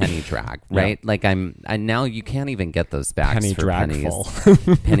literally penny drag, right? Yeah. Like and now you can't even get those bags Penny for dragful.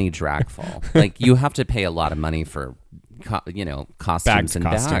 pennies. Penny dragful. Like you have to pay a lot of money for, costumes and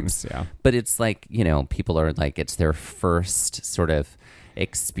costumes, bags. yeah. But it's like, people are like, it's their first sort of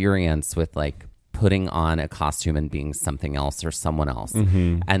experience with like putting on a costume and being something else or someone else.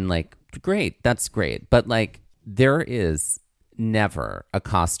 Mm-hmm. And like, great, that's great. But like, there is never a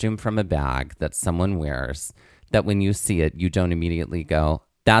costume from a bag that someone wears that when you see it, you don't immediately go,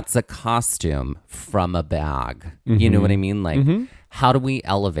 that's a costume from a bag. You know what I mean? Like, how do we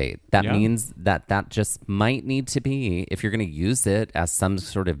elevate? That Yeah. means that just might need to be, if you're going to use it as some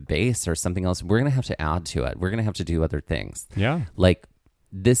sort of base or something else, we're going to have to add to it. We're going to have to do other things. Yeah. Like,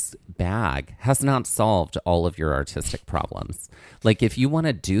 this bag has not solved all of your artistic problems. Like, if you want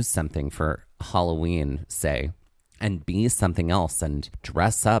to do something for Halloween, say, and be something else and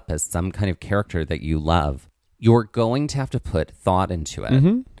dress up as some kind of character that you love, you're going to have to put thought into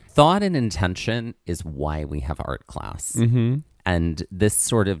it. Thought and intention is why we have art class. And this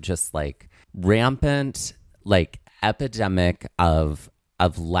sort of just like rampant, like epidemic of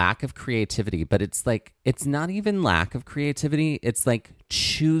lack of creativity, but it's like, it's not even lack of creativity. It's like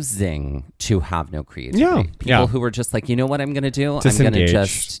choosing to have no creativity. Yeah, People yeah. who are just like, you know what I'm going to do? I'm going to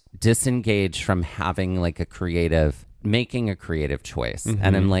just disengage from having like making a creative choice.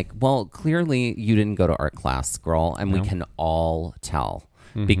 And I'm like, well, clearly you didn't go to art class, girl. And we can all tell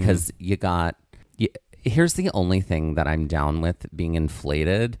because here's the only thing that I'm down with being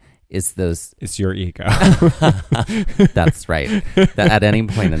inflated is those. It's your ego. That's right. That at any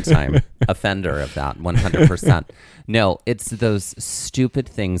point in time, offender of that 100%. No, it's those stupid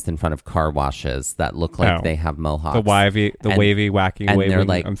things in front of car washes that look like they have mohawks. The wavy, wacky, and waving, they're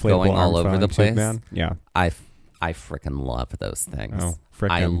like inflatable going all over Armstrong the tube place. Man. Yeah. I freaking love those things. Oh,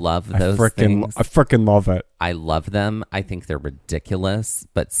 I love those things. I freaking love it. I love them. I think they're ridiculous,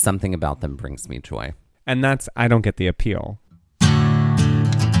 but something about them brings me joy. And I don't get the appeal.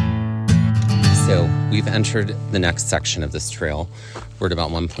 So we've entered the next section of this trail. We're at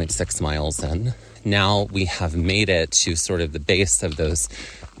about 1.6 miles in. Now we have made it to sort of the base of those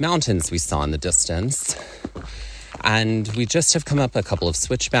mountains we saw in the distance. And we just have come up a couple of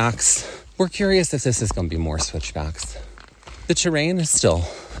switchbacks. We're curious if this is going to be more switchbacks. The terrain is still,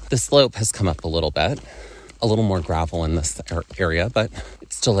 the slope has come up a little bit, a little more gravel in this area, but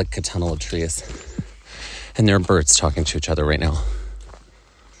it's still like a tunnel of trees. And there are birds talking to each other right now.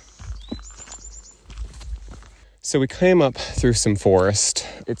 So we came up through some forest.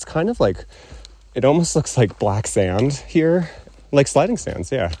 It's kind of like, it almost looks like black sand here, like sliding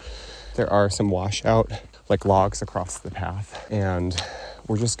sands, yeah. There are some washout, like logs across the path, and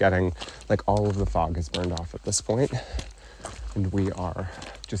we're just getting, like all of the fog is burned off at this point, and we are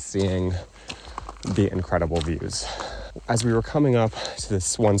just seeing the incredible views. As we were coming up to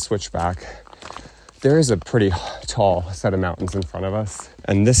this one switchback, there is a pretty tall set of mountains in front of us.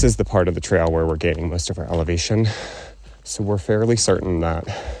 And this is the part of the trail where we're gaining most of our elevation. So we're fairly certain that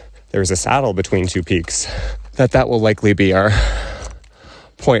there's a saddle between two peaks, that will likely be our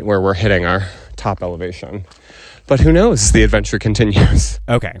point where we're hitting our top elevation. But who knows? The adventure continues.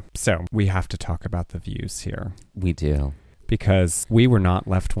 Okay, so we have to talk about the views here. We do. Because we were not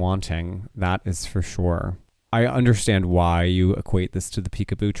left wanting, that is for sure. I understand why you equate this to the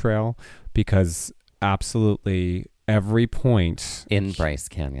Peekaboo Trail, because absolutely every point in Bryce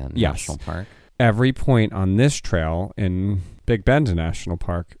Canyon Yes. National Park. every point on this trail in Big Bend National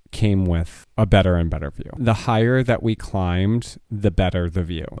Park came with a better and better view. The higher that we climbed, the better the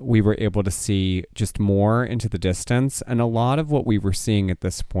view. We were able to see just more into the distance, and a lot of what we were seeing at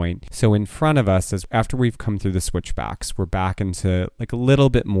this point. So in front of us, is after we've come through the switchbacks, we're back into like a little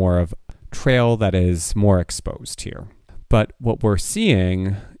bit more of trail that is more exposed here. But what we're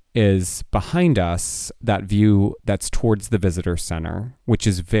seeing is behind us, that view that's towards the visitor center, which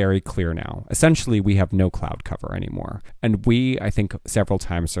is very clear now. Essentially, we have no cloud cover anymore. And we, I think several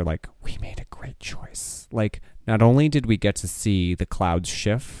times are like, we made a great choice. Like, not only did we get to see the clouds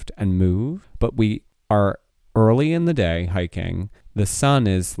shift and move, but we are early in the day hiking. The sun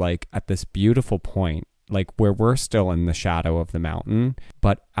is like at this beautiful point, like where we're still in the shadow of the mountain,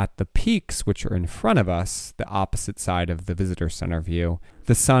 but at the peaks, which are in front of us, the opposite side of the visitor center view,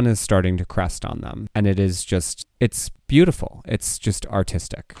 the sun is starting to crest on them. And it's beautiful. It's just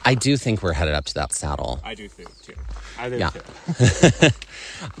artistic. I do think we're headed up to that saddle. I do too. I do too.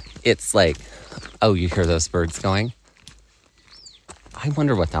 It's like, oh, you hear those birds going? I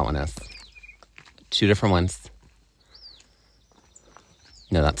wonder what that one is. 2 different ones.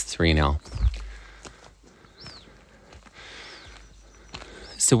 No, that's 3 now.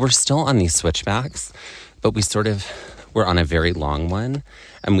 So we're still on these switchbacks, but we're on a very long one,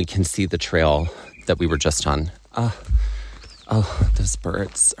 and we can see the trail that we were just on. Oh, those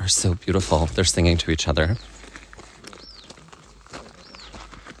birds are so beautiful. They're singing to each other.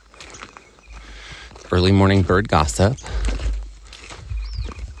 Early morning bird gossip.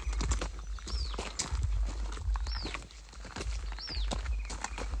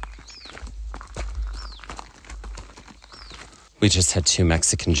 We just had 2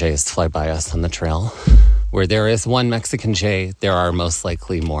 Mexican jays fly by us on the trail. Where there is 1 Mexican jay, there are most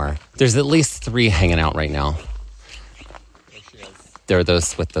likely more. There's at least 3 hanging out right now. There are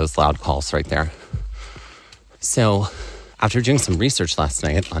those with those loud calls right there. So after doing some research last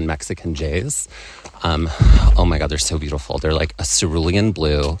night on Mexican jays, oh my God, they're so beautiful. They're like a cerulean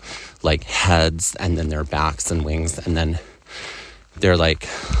blue, like heads, and then their backs and wings, and then their like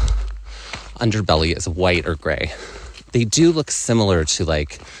underbelly is white or gray. They do look similar to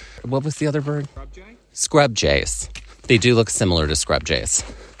like, what was the other bird? Scrub jay? Scrub jays. They do look similar to scrub jays.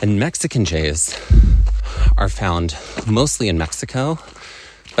 And Mexican jays are found mostly in Mexico,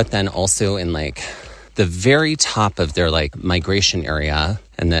 but then also in like the very top of their like migration area,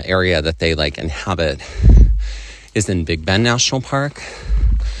 and the area that they like inhabit is in Big Bend National Park,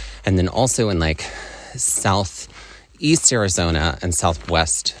 and then also in like southeast Arizona and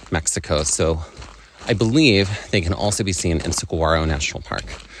southwest Mexico. So I believe they can also be seen in Saguaro National Park.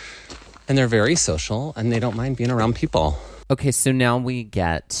 And they're very social, and they don't mind being around people. Okay, so now we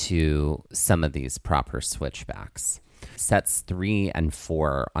get to some of these proper switchbacks. Sets 3 and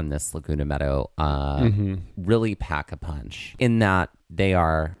 4 on this Laguna Meadow really pack a punch in that they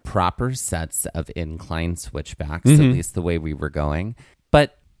are proper sets of incline switchbacks, at least the way we were going.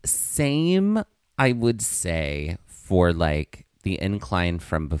 But same, I would say, for like the incline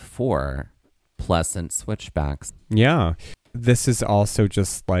from before, pleasant switchbacks. Yeah. This is also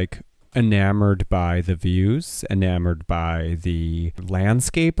just like enamored by the views, enamored by the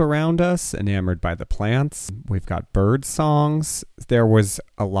landscape around us, enamored by the plants. We've got bird songs. There was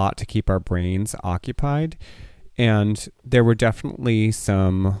a lot to keep our brains occupied. And there were definitely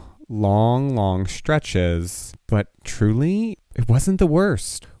some long stretches, but truly, it wasn't the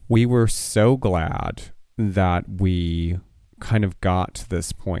worst. We were so glad that we kind of got to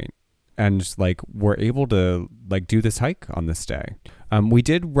this point and like were able to like do this hike on this day. We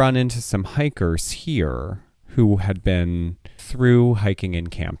did run into some hikers here who had been through hiking and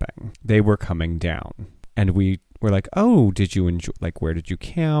camping. They were coming down, and we were like, oh, did you enjoy, like, where did you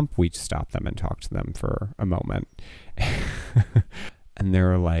camp? We stopped them and talked to them for a moment. And they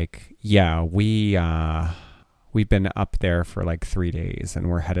were like, yeah, we've been up there for like 3 days and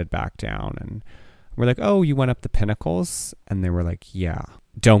we're headed back down. And we're like, oh, you went up the pinnacles? And they were like, yeah.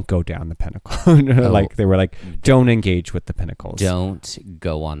 Don't go down the pinnacle. Like they were like, don't engage with the pinnacles. Don't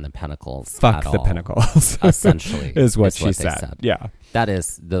go on the pinnacles. Fuck the pinnacles. Essentially, is what she said. Yeah,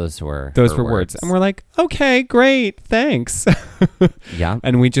 those were words. And we're like, okay, great, thanks. Yeah,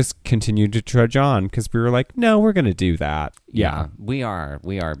 and we just continued to trudge on because we were like, no, we're gonna do that. Yeah, we are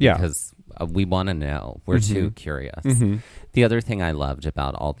because we want to know. We're too curious. The other thing I loved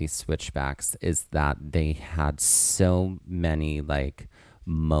about all these switchbacks is that they had so many like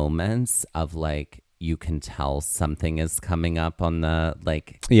moments of like you can tell something is coming up on the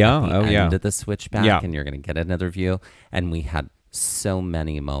like end of the switchback, and you're gonna get another view, and we had so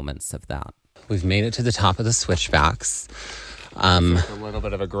many moments of that. We've made it to the top of the switchbacks. A little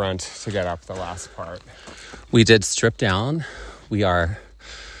bit of a grunt to get up the last part. We did strip down. We are,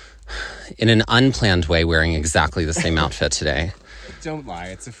 in an unplanned way, wearing exactly the same outfit today. Don't lie,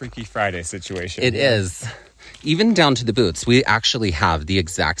 it's a Freaky Friday situation. It is. Even down to the boots. We actually have the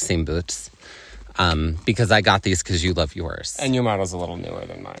exact same boots. Because I got these because you love yours. And your model's a little newer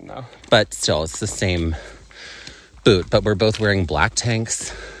than mine, though. But still, it's the same boot. But we're both wearing black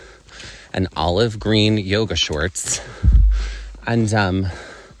tanks and olive green yoga shorts. And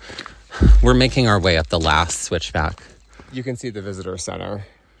we're making our way up the last switchback. You can see the visitor center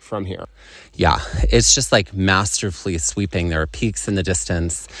from here. Yeah, it's just like masterfully sweeping. There are peaks in the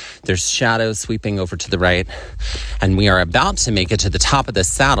distance. There's shadows sweeping over to the right. And we are about to make it to the top of the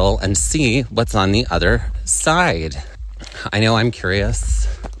saddle and see what's on the other side. I know I'm curious.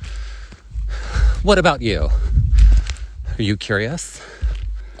 What about you? Are you curious?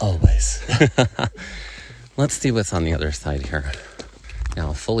 Always. Let's see what's on the other side here.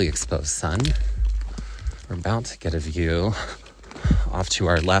 Now, fully exposed sun. We're about to get a view off to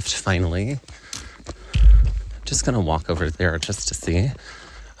our left, finally. Just gonna walk over there just to see.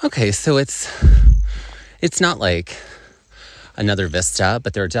 Okay, so it's not like another vista,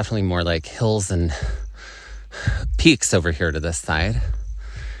 but there are definitely more like hills and peaks over here to this side.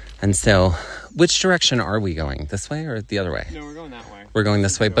 And so, which direction are we going? This way or the other way? No, we're going that way. We're going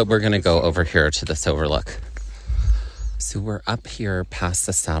this way, but we're gonna go over here to this overlook. So we're up here past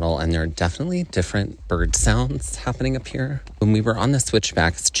the saddle, and there are definitely different bird sounds happening up here. When we were on the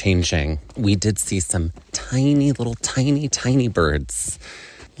switchbacks changing, we did see some tiny birds.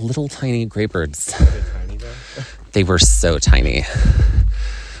 Little tiny gray birds. Tiny though. They were so tiny.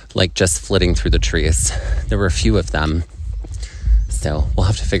 Like just flitting through the trees. There were a few of them. So we'll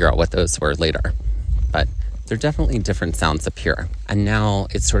have to figure out what those were later. But there are definitely different sounds up here. And now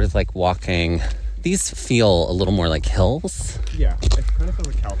it's sort of like walking. These feel a little more like hills. Yeah, it kind of feels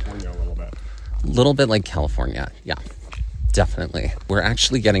like California a little bit. A little bit like California, yeah, definitely. We're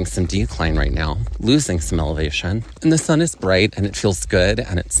actually getting some decline right now, losing some elevation. And the sun is bright and it feels good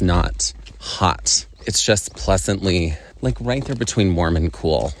and it's not hot. It's just pleasantly, like right there between warm and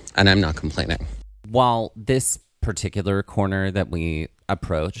cool. And I'm not complaining. While this particular corner that we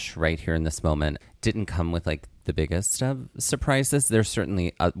approach right here in this moment didn't come with like the biggest of surprises, there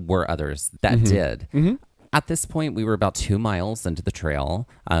certainly were others that did. At this point, we were about 2 miles into the trail.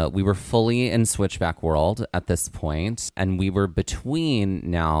 We were fully in switchback world at this point, and we were between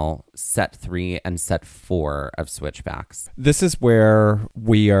now set 3 and set 4 of switchbacks. This is where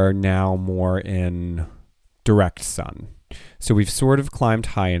we are now more in direct sun. So we've sort of climbed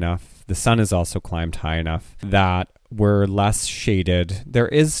high enough. The sun has also climbed high enough that we're less shaded. There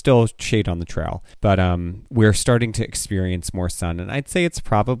is still shade on the trail, but we're starting to experience more sun. And I'd say it's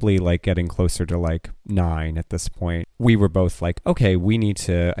probably like getting closer to like 9 at this point. We were both like, okay, we need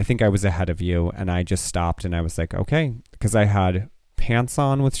to, I think I was ahead of you. And I just stopped and I was like, okay, because I had pants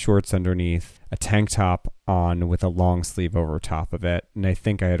on with shorts underneath, a tank top on with a long sleeve over top of it. And I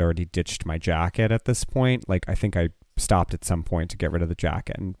think I had already ditched my jacket at this point. Like, I think I stopped at some point to get rid of the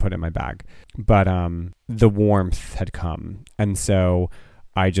jacket and put it in my bag. But the warmth had come. And so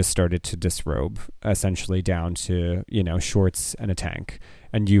I just started to disrobe essentially down to, shorts and a tank.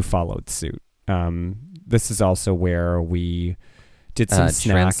 And you followed suit. This is also where we did some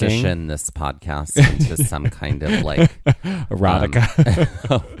snacking. Transition this podcast into some kind of like erotica.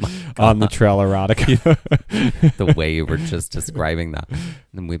 Oh on the trail erotica. The way you were just describing that.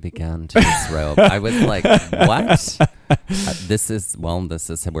 And we began to disrobe. I was like, what? This is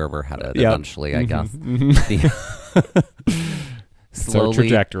where we're headed eventually, I guess. Slowly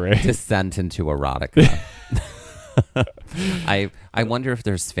trajectory. descent into erotica. I wonder if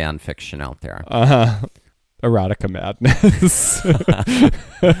there's fan fiction out there. Erotica madness.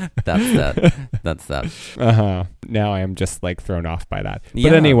 That's that. Now I am just like thrown off by that. But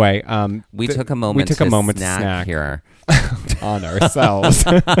Yeah. anyway, We took a moment to snack here. on ourselves.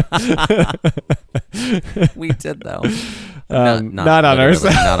 We did though. Not on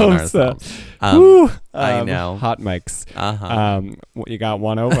ourselves. Not on ourselves. I know. Hot mics. Uh-huh. You got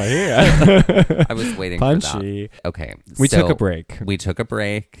one over here. I was waiting Punchy. for that. Okay. We so took a break. We took a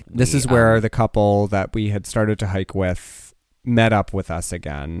break. This is where the couple that we had started to hike with met up with us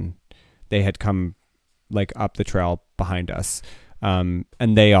again. They had come like up the trail behind us. And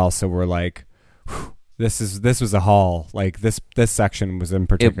they also were like, this was a haul. Like this section was in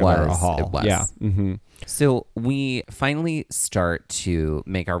particular a haul. It was. Yeah. Mm-hmm. So we finally start to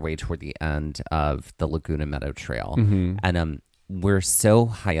make our way toward the end of the Laguna Meadow Trail. Mm-hmm. And we're so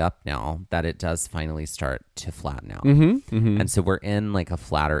high up now that it does finally start to flatten out. Mm-hmm. Mm-hmm. And so we're in like a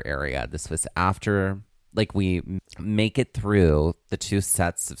flatter area. This was after like we make it through the 2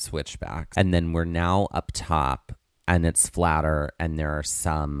 sets of switchbacks, and then we're now up top, and it's flatter, and there are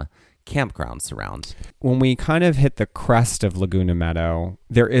some campgrounds around. When we kind of hit the crest of Laguna Meadow,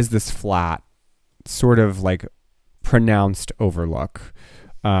 there is this flat, sort of like pronounced overlook.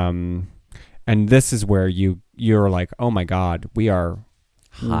 And this is where you're like, oh my God, we are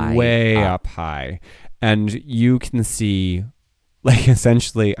way up high. And you can see, like,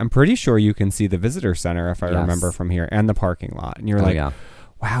 essentially, I'm pretty sure you can see the visitor center, if I remember from here, and the parking lot. And you're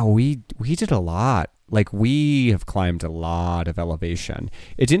wow, we did a lot. Like, we have climbed a lot of elevation.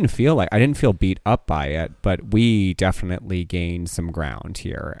 I didn't feel beat up by it, but we definitely gained some ground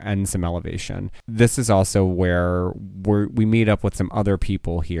here and some elevation. This is also where we meet up with some other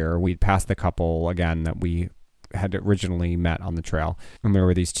people here. We'd passed the couple, again, that we had originally met on the trail. And there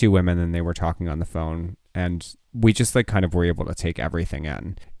were these 2 women, and they were talking on the phone. And we just like kind of were able to take everything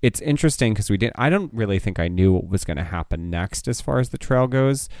in. It's interesting because I don't really think I knew what was going to happen next as far as the trail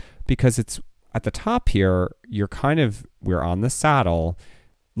goes, because it's at the top here, we're on the saddle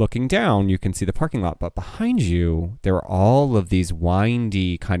looking down, you can see the parking lot, but behind you, there are all of these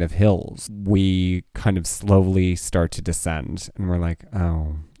windy kind of hills. We kind of slowly start to descend, and we're like,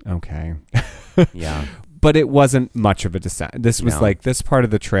 oh, okay. Yeah. But it wasn't much of a descent. This was like, this part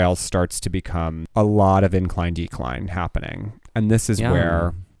of the trail starts to become a lot of incline-decline happening. And this is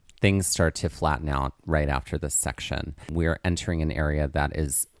where things start to flatten out right after this section. We're entering an area that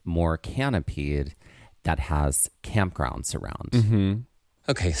is more canopied, that has campgrounds around. Mm-hmm.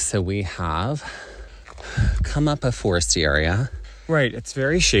 Okay, so we have come up a foresty area. Right, it's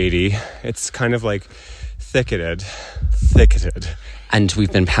very shady. It's kind of like thicketed. And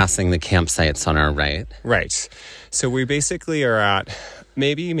we've been passing the campsites on our right. Right. So we basically are at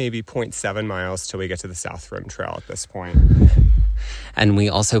maybe 0.7 miles till we get to the South Rim Trail at this point. And we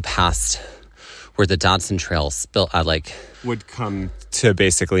also passed where the Dodson Trail would come to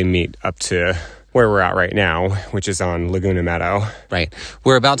basically meet up to where we're at right now, which is on Laguna Meadow. Right.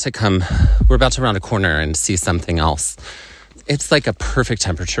 We're about to round a corner and see something else. It's like a perfect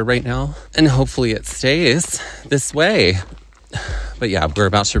temperature right now, and hopefully it stays this way. But yeah, we're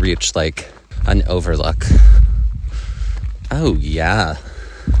about to reach like an overlook. Oh yeah.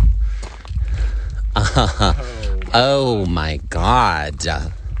 Oh my God.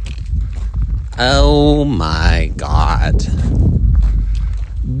 Oh my God.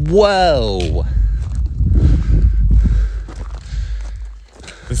 Whoa.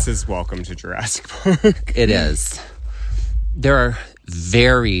 This is welcome to Jurassic Park. It is. There are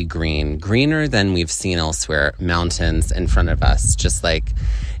very greener than we've seen elsewhere, mountains in front of us. Just like,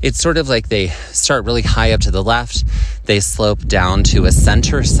 it's sort of like they start really high up to the left, they slope down to a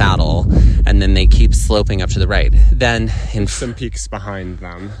center saddle, and then they keep sloping up to the right. Then in some peaks behind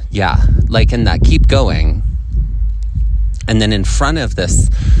them. Yeah, like in that keep going. And then in front of this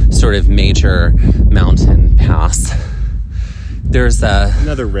sort of major mountain pass, there's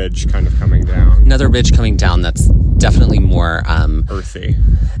another ridge kind of coming down. Another ridge coming down that's definitely more earthy.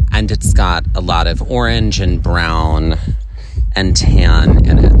 And it's got a lot of orange and brown and tan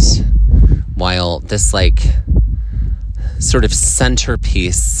in it. While this like sort of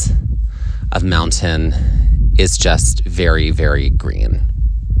centerpiece of mountain is just very, very green.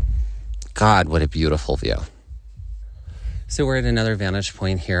 God, what a beautiful view. So we're at another vantage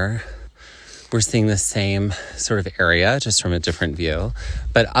point here. We're seeing the same sort of area, just from a different view,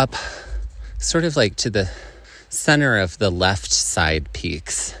 but up sort of like to the center of the left side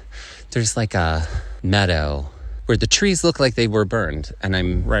peaks, there's like a meadow where the trees look like they were burned. And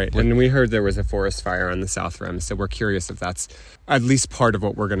and we heard there was a forest fire on the South Rim, so we're curious if that's at least part of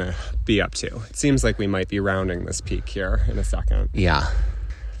what we're going to be up to. It seems like we might be rounding this peak here in a second. Yeah.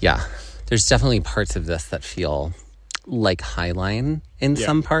 There's definitely parts of this that feel like Highline in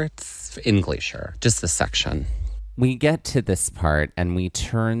some parts, in Glacier, just this section. We get to this part and we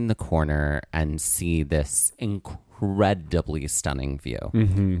turn the corner and see this incredibly stunning view.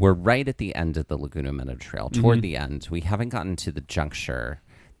 Mm-hmm. We're right at the end of the Laguna Meadow Trail, toward the end. We haven't gotten to the juncture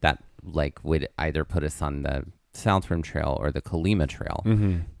that like would either put us on the South Rim Trail or the Colima Trail,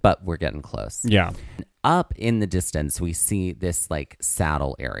 but we're getting close. Yeah. Up in the distance, we see this like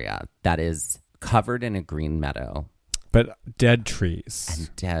saddle area that is covered in a green meadow. But dead trees.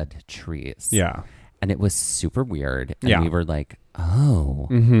 And dead trees. Yeah. And it was super weird. And we were like, oh,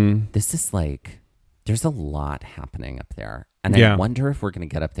 this is like, there's a lot happening up there. And I wonder if we're going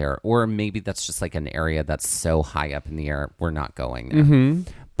to get up there. Or maybe that's just like an area that's so high up in the air, we're not going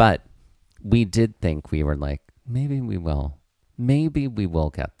there. But we did think, we were like, maybe we will. maybe we will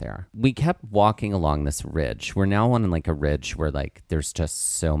get there. We kept walking along this ridge. We're now on like a ridge where like there's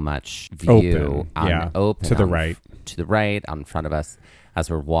just so much view open to the right. To the right, out in front of us as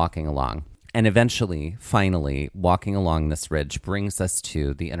we're walking along. And eventually, finally, walking along this ridge brings us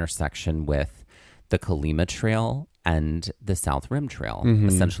to the intersection with the Colima Trail and the South Rim Trail.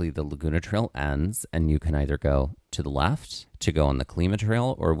 Essentially, the Laguna Trail ends, and you can either go to the left to go on the Colima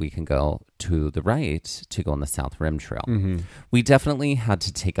Trail, or we can go to the right to go on the South Rim Trail. We definitely had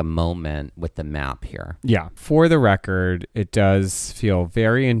to take a moment with the map here. Yeah. For the record, it does feel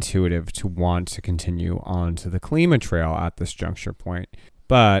very intuitive to want to continue on to the Colima Trail at this juncture point.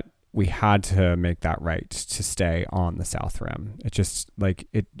 But we had to make that right to stay on the South Rim. It just like,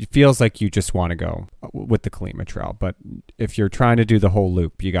 it feels like you just want to go with the Colima Trail. But if you're trying to do the whole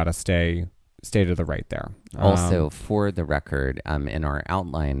loop, you got to stay to the right there. Also, for the record, in our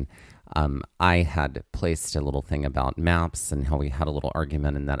outline, I had placed a little thing about maps and how we had a little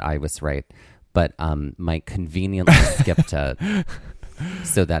argument and that I was right. But Mike conveniently skipped it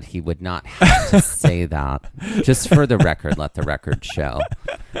so that he would not have to say that. Just for the record, let the record show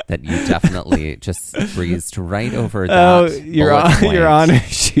that you definitely just breezed right over that. Oh, Your Honor,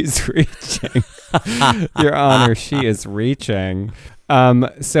 she's reaching. Your Honor, she is reaching.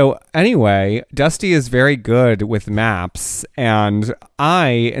 So anyway, Dusty is very good with maps, and I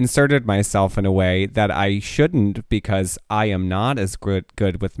inserted myself in a way that I shouldn't because I am not as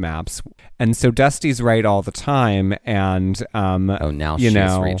good with maps. And so Dusty's right all the time, and now she's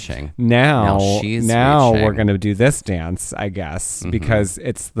reaching. Now reaching. We're gonna do this dance, I guess, because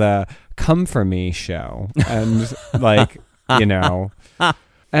it's the Come For Me show, and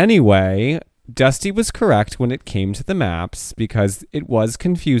Anyway, Dusty was correct when it came to the maps because it was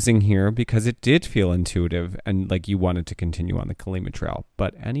confusing here because it did feel intuitive and like you wanted to continue on the Colima Trail.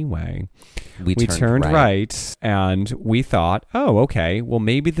 But anyway, we turned right and we thought, oh, okay, well,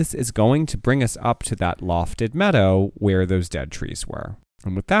 maybe this is going to bring us up to that lofted meadow where those dead trees were.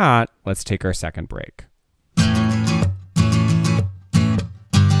 And with that, let's take our second break.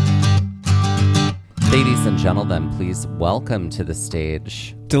 Ladies and gentlemen, please welcome to the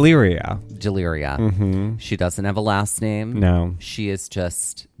stage Deliria. Mm-hmm. She doesn't have a last name. No. She is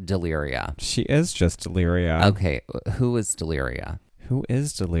just Deliria. She is just Deliria. Okay, who is Deliria? Who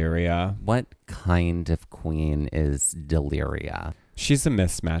is Deliria? What kind of queen is Deliria? She's a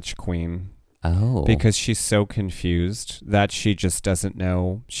mismatch queen. Oh. Because she's so confused that she just doesn't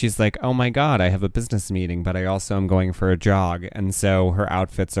know. She's like, oh my God, I have a business meeting, but I also am going for a jog. And so her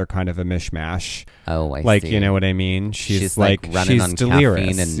outfits are kind of a mishmash. Oh, I like, see. You know what I mean? She's like running she's on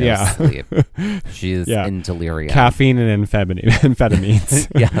delirious. Caffeine and no sleep. She's in delirium. Caffeine and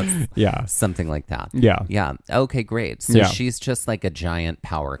amphetamines. Yes. Yeah. Something like that. Yeah. Yeah. Okay, great. So she's just like a giant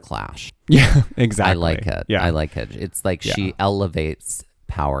power clash. Yeah, exactly. I like it. Yeah. I like it. It's like she elevates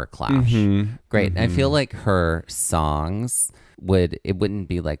Power Clash. Great. I feel like her songs wouldn't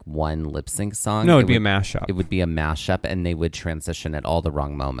be like one lip sync song. No, it'd be a mashup. It would be a mashup and they would transition at all the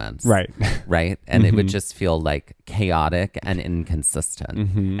wrong moments. Right. Right. And it would just feel like chaotic and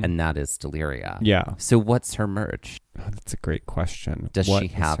inconsistent. And that is Deliria. Yeah. So what's her merch? Oh, that's a great question. Does she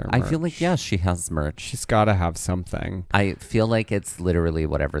have? I feel like, she has merch. She's got to have something. I feel like it's literally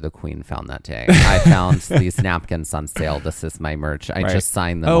whatever the queen found that day. I found these napkins on sale. This is my merch. I just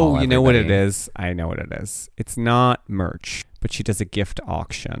signed them all. Oh, you know what it is? I know what it is. It's not merch, but she does a gift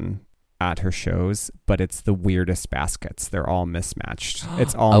auction at her shows, but it's the weirdest baskets. They're all mismatched.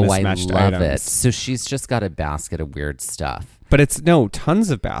 It's all mismatched I love items. it. So she's just got a basket of weird stuff. But it's tons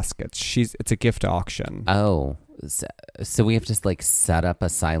of baskets. It's a gift auction. Oh. So we have to like set up a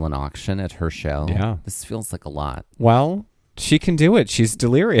silent auction at her show. Yeah. This feels like a lot. Well, she can do it. She's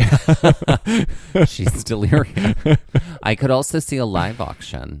Deliria. She's Deliria. I could also see a live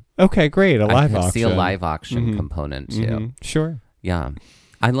auction. Okay, great. I could see a live auction component too. Sure. Yeah.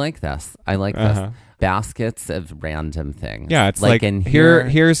 I like this. This. Baskets of random things. Yeah, it's like in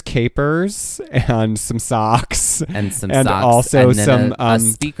here's capers and some socks and some and socks also and then some a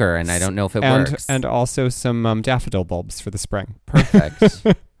speaker, and I don't know if it works. And also some daffodil bulbs for the spring. Perfect.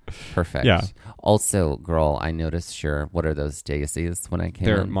 Perfect. Yeah. Also, girl, I noticed what are those daisies when I came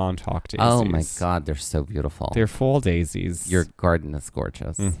They're in? Montauk daisies. Oh my God, they're so beautiful. They're full daisies. Your garden is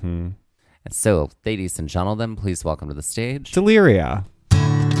gorgeous. And so, ladies and gentlemen, please welcome to the stage Deliria.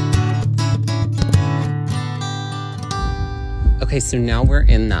 Okay, so now we're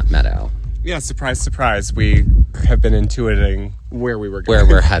in that meadow. Yeah, surprise, surprise. We have been intuiting where we were going. Where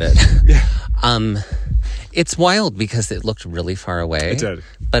we're headed. Yeah. It's wild because it looked really far away. It did.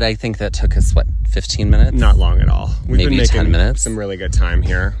 But I think that took us, 15 minutes? Not long at all. We've Maybe been making 10 minutes. some really good time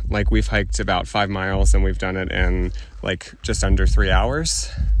here. Like, we've hiked about 5 miles and we've done it in like just under 3 hours.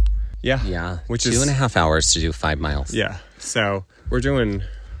 Yeah. Which 2.5 hours to do 5 miles. Yeah. So we're doing,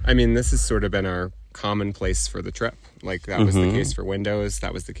 this has sort of been our commonplace for the trip. Like, that was the case for Windows.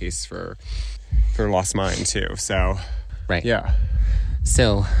 That was the case for Lost Mine too. So, Right. yeah.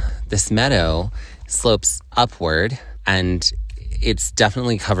 So this meadow slopes upward and it's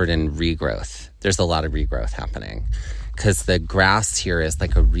definitely covered in regrowth. There's a lot of regrowth happening because the grass here is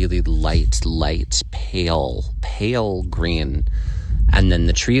like a really light, pale green. And then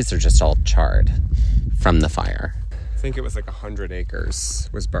the trees are just all charred from the fire. I think it was like 100 acres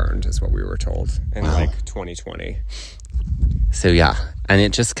was burned is what we were told in like 2020. So yeah, and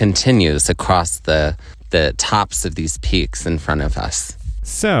it just continues across the tops of these peaks in front of us.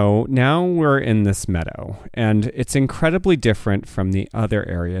 So now we're in this meadow, and it's incredibly different from the other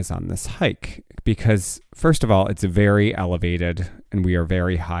areas on this hike because, first of all, it's very elevated and we are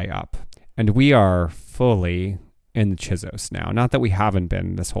very high up. And we are fully in the Chizos now. Not that we haven't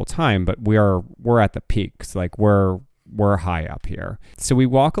been this whole time, but we're at the peaks. Like, we're high up here. So we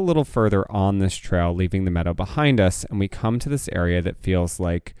walk a little further on this trail, leaving the meadow behind us, and we come to this area that feels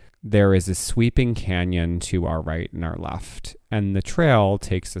like there is a sweeping canyon to our right and our left, and the trail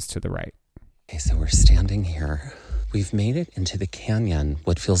takes us to the right. Okay, so we're standing here. We've made it into the canyon,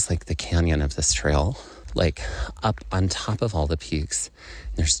 what feels like the canyon of this trail, like up on top of all the peaks.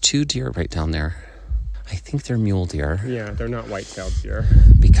 There's 2 deer right down there. I think they're mule deer. Yeah, they're not white-tailed deer.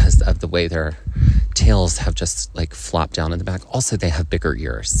 Because of the way their tails have just like flopped down in the back. Also, they have bigger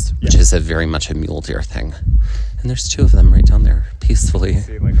ears, which is very much a mule deer thing. And there's 2 of them right down there, peacefully.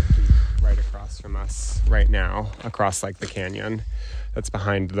 See like a peak right across from us right now, across like the canyon that's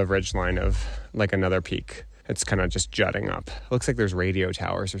behind the ridge line of like another peak. It's kind of just jutting up. It looks like there's radio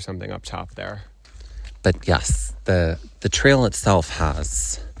towers or something up top there. But yes, the trail itself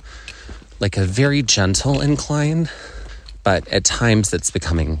has like a very gentle incline, but at times it's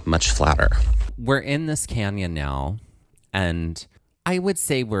becoming much flatter. We're in this canyon now, and I would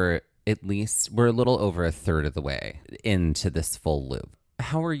say we're a little over a third of the way into this full loop.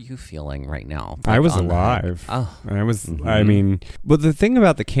 How are you feeling right now? I was alive. I was, well, the thing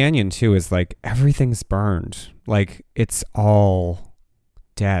about the canyon too is like everything's burned. Like, it's all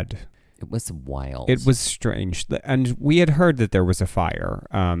dead. It was wild. It was strange. And we had heard that there was a fire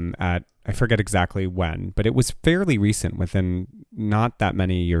at, I forget exactly when, but it was fairly recent, within not that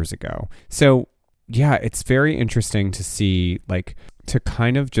many years ago. So yeah, it's very interesting to see, like, to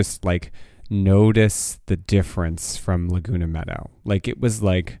kind of just like notice the difference from Laguna Meadow. Like, it was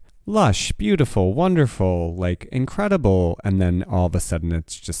like lush, beautiful, wonderful, like incredible. And then all of a sudden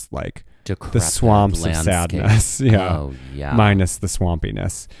it's just like decrepit the swamps landscape. of sadness. Yeah. Oh, yeah. Minus the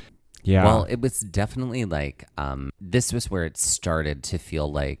swampiness. Yeah. Well, it was definitely like, this was where it started to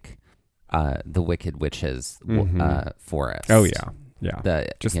feel like the Wicked Witch's forest. Oh, yeah. Yeah.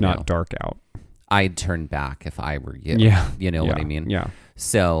 Just not dark out. I'd turn back if I were you. Yeah. You know what I mean? Yeah.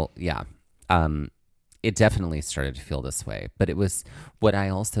 So, yeah. It definitely started to feel this way. But it was, what I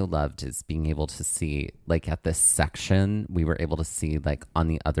also loved is being able to see, like, at this section, we were able to see, like, on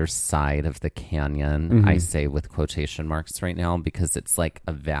the other side of the canyon, I say with quotation marks right now, because it's like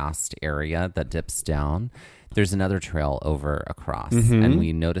a vast area that dips down. There's another trail over across, and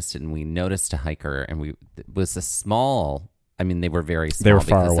we noticed it, and we noticed a hiker, and it was a small, they were very small. They were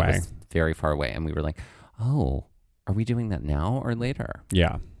far away. It was very far away, and we were like, oh, are we doing that now or later?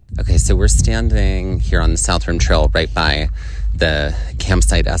 Yeah. Okay, so we're standing here on the South Rim Trail right by the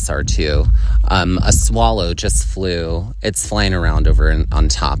campsite SR2. A swallow just flew. It's flying around over on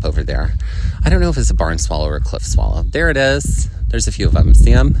top over there. I don't know if it's a barn swallow or a cliff swallow. There it is. There's a few of them.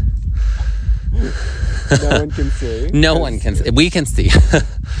 See them? No one can see. No one can see. We can see.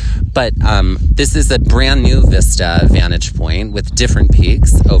 But this is a brand new vista vantage point with different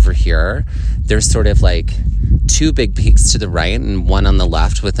peaks over here. There's sort of like 2 big peaks to the right and one on the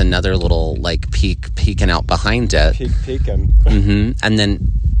left with another little like peak peeking out behind it. Peeking. And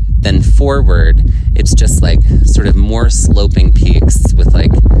then forward, it's just like sort of more sloping peaks with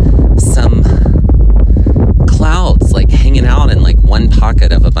like some clouds like hanging out in like one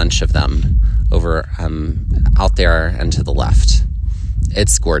pocket of a bunch of them over out there and to the left.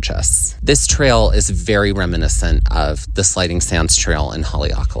 It's gorgeous. This trail is very reminiscent of the Sliding Sands Trail in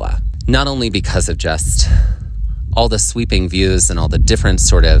Haleakala. Not only because of just all the sweeping views and all the different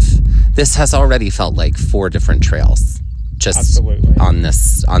sort of, this has already felt like 4 different trails just Absolutely. on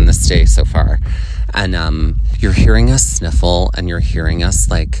this day so far. And you're hearing us sniffle and you're hearing us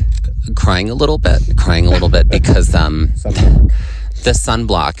like crying a little bit because the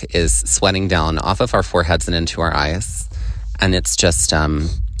sunblock is sweating down off of our foreheads and into our eyes. And it's just,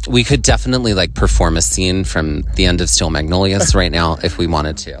 we could definitely like perform a scene from the end of Steel Magnolias right now if we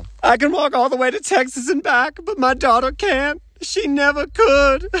wanted to. I can walk all the way to Texas and back, but my daughter can't. She never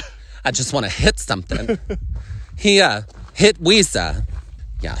could. I just want to hit something. He hit Weezer.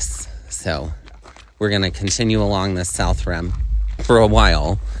 Yes. So we're going to continue along this South Rim for a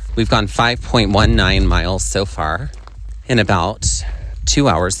while. We've gone 5.19 miles so far in about 2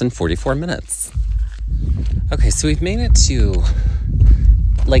 hours and 44 minutes. Okay, so we've made it to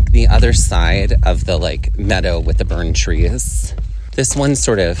like the other side of the like meadow with the burned trees. This one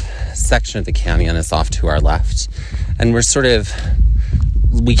sort of section of the canyon is off to our left, and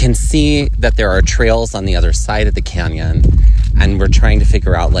we can see that there are trails on the other side of the canyon, and we're trying to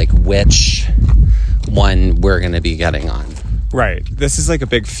figure out like which one we're going to be getting on. Right. This is like a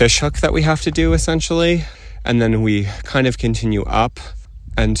big fish hook that we have to do essentially, and then we kind of continue up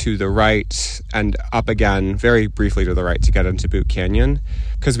and to the right and up again very briefly to the right to get into Boot Canyon,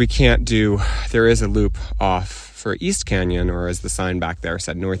 because there is a loop off for East Canyon, or as the sign back there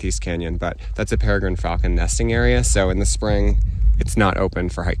said, Northeast Canyon, but that's a peregrine falcon nesting area, so in the spring it's not open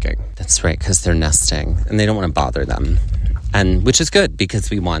for hiking. That's right, because they're nesting and they don't want to bother them, and which is good because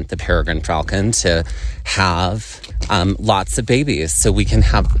we want the peregrine falcon to have lots of babies so we can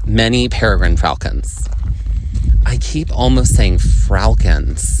have many peregrine falcons. I keep almost saying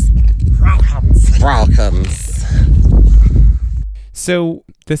falcons. Falcons. So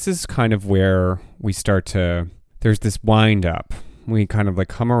this is kind of where we start to, there's this wind up. We kind of like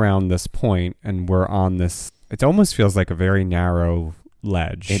come around this point and we're on this, it almost feels like a very narrow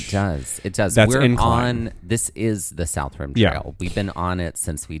ledge. It does. That's incline. This is the South Rim Trail. Yeah. We've been on it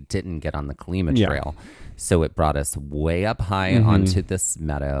since we didn't get on the Kalima Trail. So it brought us way up high onto this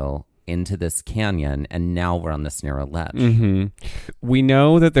meadow, into this canyon, and now we're on this narrow ledge. We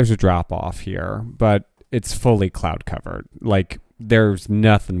know that there's a drop off here, but it's fully cloud covered. Like there's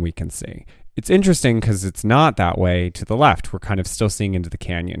nothing we can see. It's interesting because it's not that way to the left. We're kind of still seeing into the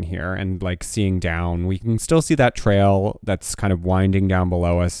canyon here and like seeing down. We can still see that trail that's kind of winding down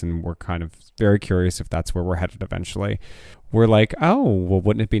below us, and we're kind of very curious if that's where we're headed eventually. We're like, oh, well,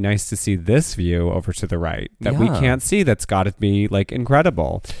 wouldn't it be nice to see this view over to the right that we can't see? That's got to be like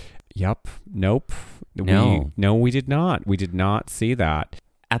incredible. Yep. Nope. No, we did not. We did not see that.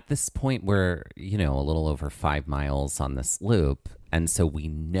 At this point, we're, a little over 5 miles on this loop. And so we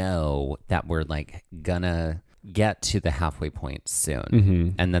know that we're like gonna get to the halfway point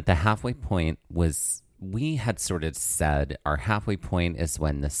soon. And that the halfway point we had sort of said our halfway point is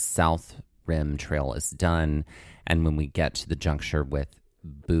when the South Rim Trail is done and when we get to the juncture with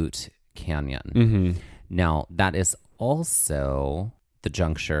Boot Canyon. Now, that is also the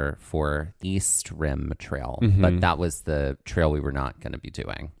juncture for East Rim Trail, but that was the trail we were not going to be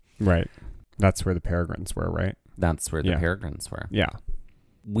doing. Right. That's where the peregrines were, right? That's where the peregrines were. Yeah.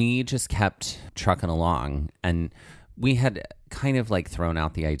 We just kept trucking along, and we had kind of like thrown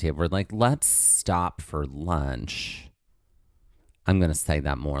out the idea. We're like, let's stop for lunch. I'm going to say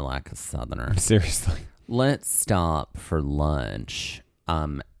that more like a Southerner. Seriously. Let's stop for lunch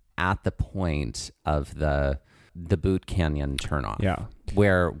at the point of the Boot Canyon turnoff. Yeah.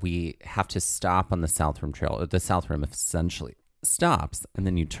 Where we have to stop on the South Rim Trail. The South Rim essentially stops, and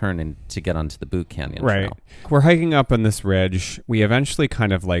then you turn in to get onto the Boot Canyon Trail. We're hiking up on this ridge. We eventually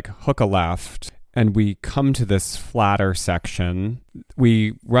kind of like hook a left, and we come to this flatter section.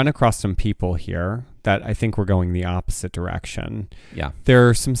 We run across some people here that I think we're going the opposite direction. Yeah.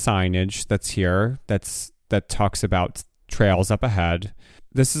 There's some signage that's here that talks about trails up ahead.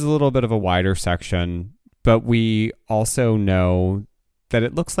 This is a little bit of a wider section, but we also know that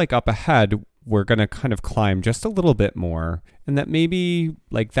it looks like up ahead we're going to kind of climb just a little bit more, and that maybe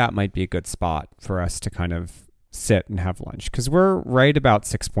like that might be a good spot for us to kind of sit and have lunch, because we're right about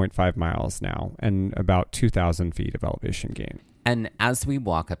 6.5 miles now and about 2,000 feet of elevation gain. And as we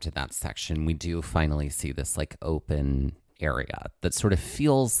walk up to that section, we do finally see this like open area that sort of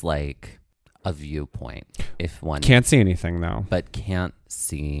feels like a viewpoint. If one can't see anything though, but can't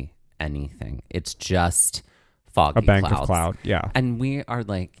see anything. It's just foggy a bank clouds. Of cloud. Yeah. And we are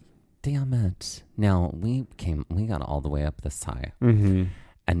like, damn it. Now we got all the way up this high. And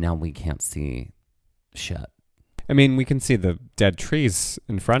now we can't see shit. I mean, we can see the dead trees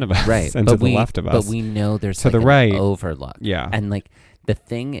in front of us, right? And to the left of us. But we know there's to like the right overlook. Yeah. And like the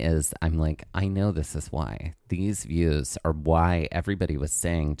thing is, I'm like, I know this is why. These views are why everybody was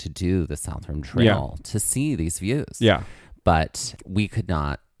saying to do the South Rim Trail, to see these views. Yeah. But we could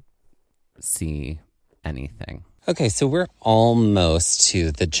not see anything. Okay, so we're almost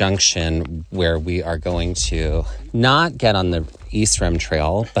to the junction where we are going to not get on the East Rim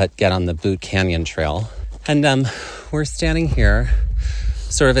Trail, but get on the Boot Canyon Trail. And we're standing here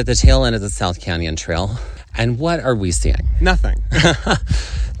sort of at the tail end of the South Canyon Trail. And what are we seeing? Nothing.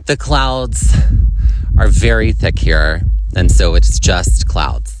 The clouds are very thick here, and so it's just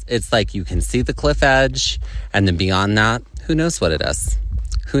clouds. It's like you can see the cliff edge, and then beyond that, who knows what it is?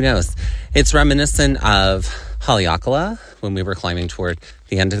 Who knows? It's reminiscent of Haleakala when we were climbing toward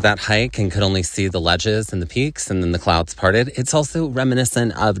the end of that hike and could only see the ledges and the peaks, and then the clouds parted. It's also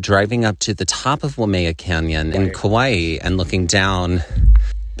reminiscent of driving up to the top of Waimea Canyon in Kauai and looking down,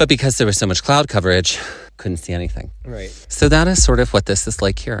 but because there was so much cloud coverage, couldn't see anything. Right. So that is sort of what this is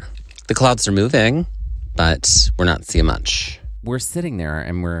like here. The clouds are moving, but we're not seeing much. We're sitting there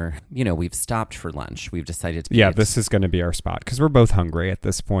and we've stopped for lunch. We've decided to Yeah, eat. this is going to be our spot because we're both hungry at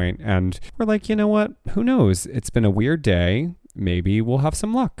this point, and we're like, you know what? Who knows? It's been a weird day. Maybe we'll have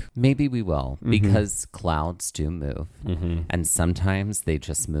some luck. Maybe we will, because clouds do move. And sometimes they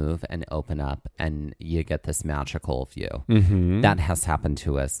just move and open up and you get this magical view. That has happened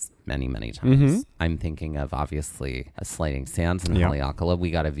to us many, many times. I'm thinking of, obviously, a Sliding Sands in Haleakala.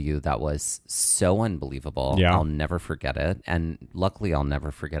 We got a view that was so unbelievable. Yeah. I'll never forget it. And luckily, I'll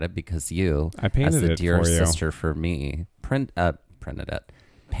never forget it because I painted as a it dear for you. sister for me, printed it.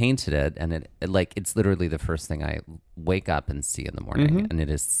 Painted it, and it's literally the first thing I wake up and see in the morning, and it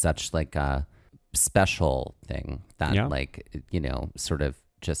is such like a special thing that sort of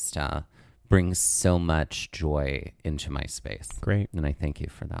just brings so much joy into my space. Great. And I thank you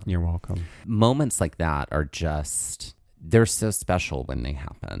for that. You're welcome. Moments like that are they're so special when they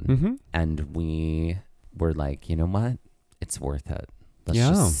happen, and we were like, you know what, it's worth it. Let's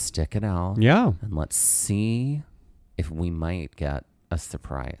just stick it out, and let's see if we might get a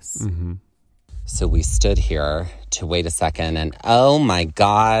surprise. So we stood here to wait a second, and oh my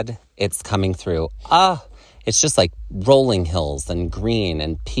God, it's coming through. It's just like rolling hills and green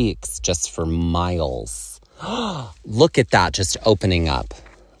and peaks just for miles. Look at that, just opening up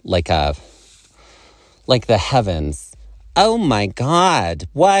like the heavens. Oh my God,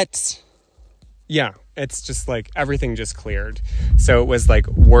 what? Yeah, it's just like everything just cleared. So it was like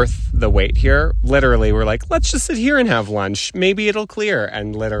worth the wait here. Literally, we're like, let's just sit here and have lunch. Maybe it'll clear.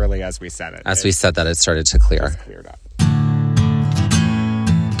 And literally, as we said it. We said that, it started to clear. It cleared up.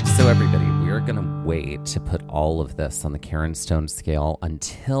 So everybody, we're going to wait to put all of this on the Karen Stone scale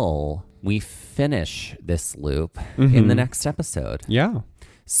until we finish this loop in the next episode. Yeah.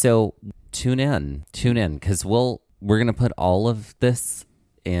 So tune in, because we're going to put all of this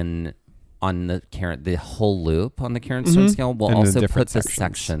on the whole loop on the Karen Stone scale. We'll And also the put the different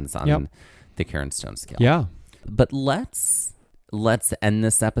sections on the Karen Stone scale. Yeah. But let's end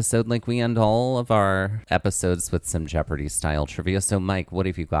this episode like we end all of our episodes with some Jeopardy style trivia. So Mike, what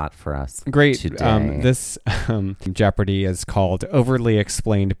have you got for us Great. today? This Jeopardy is called Overly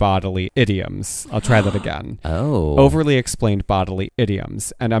Explained Bodily Idioms. I'll try that again. Overly Explained Bodily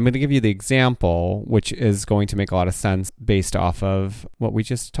Idioms. And I'm going to give you the example, which is going to make a lot of sense based off of what we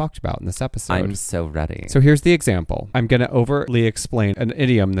just talked about in this episode. I'm so ready. So here's the example. I'm going to overly explain an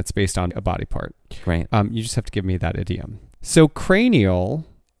idiom that's based on a body part. Great. You just have to give me that idiom. So cranial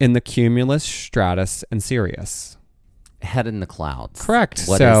in the cumulus, stratus, and Sirius. Head in the clouds. Correct.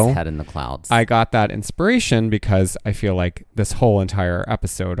 What So, is head in the clouds? I got that inspiration because I feel like this whole entire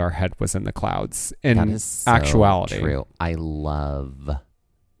episode, our head was in the clouds. In that is so actuality. true. I love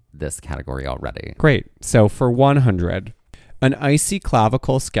this category already. Great. So for 100, an icy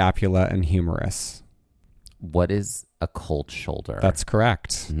clavicle, scapula, and humerus. What is a cold shoulder? That's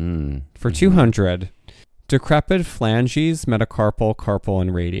correct. Mm. For 200, decrepit phalanges, metacarpal, carpal,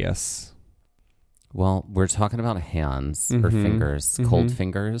 and radius. Well, we're talking about hands or fingers. Cold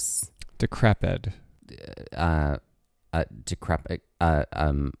fingers. Decrepit. Decrepit.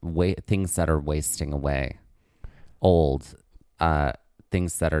 Things that are wasting away. Old.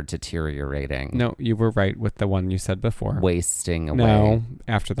 Things that are deteriorating. No, you were right with the one you said before. Wasting away. No,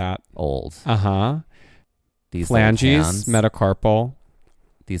 after that. Old. Uh-huh. These Phalanges, old hands. metacarpal.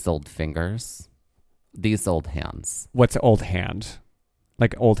 These old fingers. These old hands. What's old hand?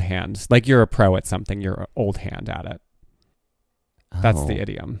 Like old hand. Like you're a pro at something, you're an old hand at it. That's the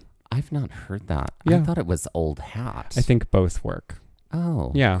idiom. I've not heard that. Yeah. I thought it was old hat. I think both work.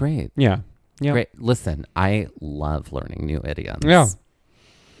 Oh, Yeah. great. Yeah. Yeah. Great. Listen, I love learning new idioms. Yeah.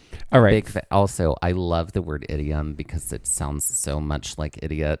 All right. Also, I love the word idiom because it sounds so much like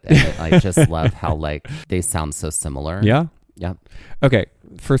idiot. And I just love how they sound so similar. Yeah. Yep. Okay.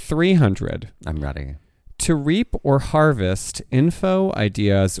 For 300, I'm ready. To reap or harvest info,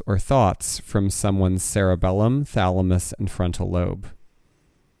 ideas, or thoughts from someone's cerebellum, thalamus, and frontal lobe.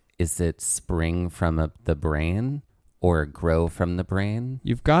 Is it spring from the brain or grow from the brain?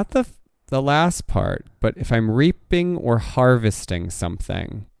 You've got the last part, but if I'm reaping or harvesting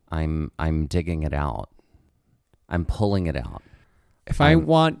something, I'm digging it out. I'm pulling it out. If I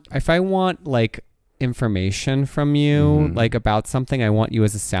want like information from you, like about something, I want you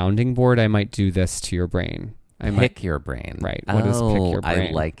as a sounding board, I might do this to your brain. Pick your brain. Right. What is pick your brain?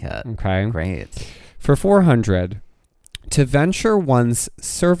 I like it. Okay. Great. For 400, to venture one's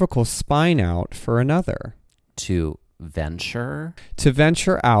cervical spine out for another. To venture? To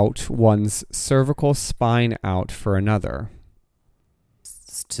venture out one's cervical spine out for another.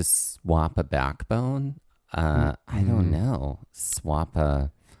 To swap a backbone? I don't know. Swap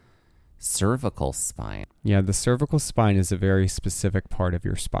a cervical spine. Yeah, the cervical spine is a very specific part of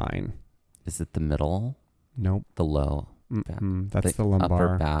your spine. Is it the middle? Nope. The low? That's the lumbar.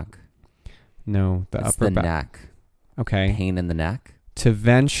 Upper back? No, the It's upper the back. neck. Okay. Pain in the neck? To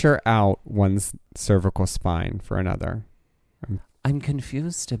venture out one's cervical spine for another. I'm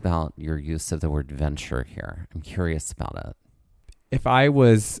confused about your use of the word venture here. I'm curious about it. If I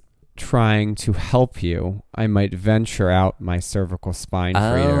was trying to help you, I might venture out my cervical spine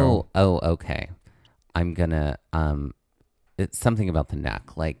for you. Oh, okay. I'm gonna it's something about the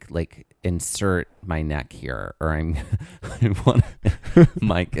neck, like insert my neck here, or I want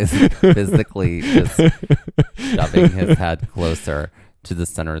Mike is physically just shoving his head closer to the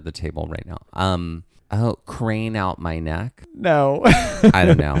center of the table right now. Crane out my neck. No. I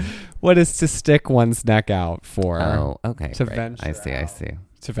don't know. What is to stick one's neck out for? Oh, okay. To great. venture I see.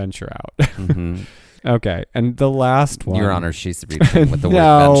 To venture out. Mm-hmm. Okay, and the last one. Your Honor, she's reaching with the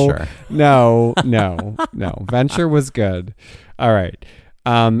word venture. No. Venture was good. All right.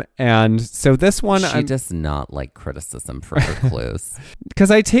 And so this one, She does not like criticism for her clues. because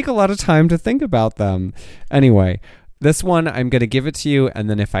I take a lot of time to think about them. Anyway, this one I'm going to give it to you, and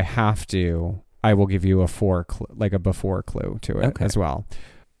then if I have to, I will give you a before clue to it as well.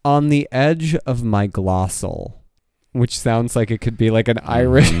 On the edge of my glossal, which sounds like it could be like an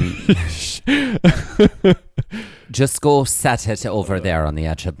Irish. Just go set it over there on the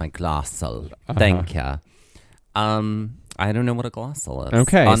edge of my glossal. Thank you. I don't know what a glossal is.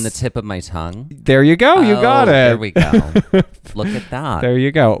 Okay. On the tip of my tongue. There you go. You got it. There we go. Look at that. There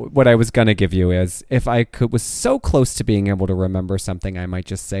you go. What I was going to give you is if I was so close to being able to remember something, I might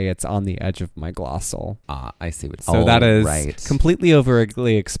just say it's on the edge of my glossal. I see what. So that is right. completely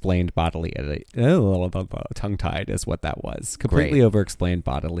overly explained bodily tongue-tied is what that was. Completely Great. over-explained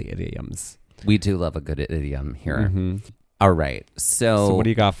bodily idioms. We do love a good idiom here. Mm-hmm. All right. So what do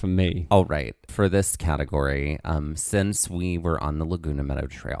you got from me? All right. For this category, since we were on the Laguna Meadow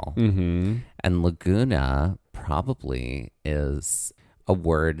Trail, and Laguna probably is a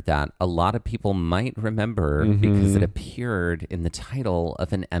word that a lot of people might remember because it appeared in the title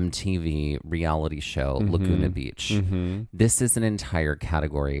of an MTV reality show, Laguna Beach. This is an entire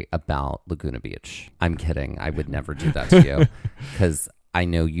category about Laguna Beach. I'm kidding. I would never do that to you because I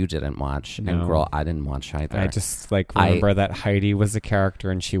know you didn't watch, and girl, I didn't watch either. I just remember that Heidi was a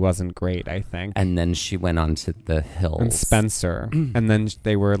character and she wasn't great, I think. And then she went on to the hills. And Spencer. And then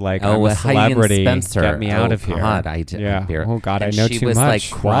they were like, oh, I'm a celebrity. Heidi and Spencer. Get me out of here. God, I did. Yeah. Oh, God, and I know she too was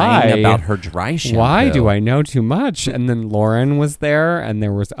much. Like crying Why? about her dry shampoo. Why do I know too much? And then Lauren was there and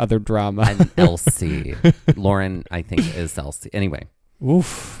there was other drama. And Elsie. Lauren, I think, is Elsie. Anyway.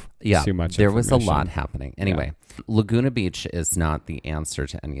 Oof. Yeah, too much there was a information. lot happening. Anyway, Laguna Beach is not the answer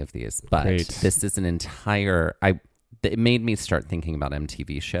to any of these, but Great. this is an entire. It made me start thinking about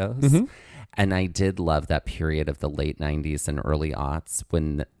MTV shows, and I did love that period of the late '90s and early aughts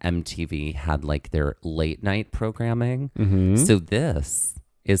when MTV had like their late night programming. So this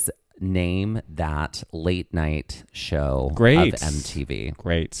is name that late night show Great. of MTV.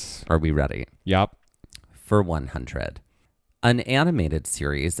 Great. Are we ready? Yup. For 100. An animated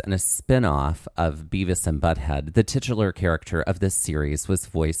series and a spin-off of Beavis and Butthead, the titular character of this series was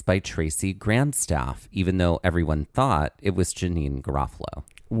voiced by Tracy Grandstaff, even though everyone thought it was Janine Garofalo.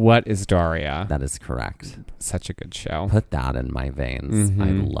 What is Daria? That is correct. Such a good show. Put that in my veins. I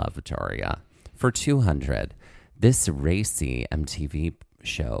love Daria. For 200, this racy MTV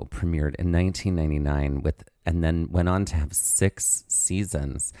show premiered in 1999 and then went on to have 6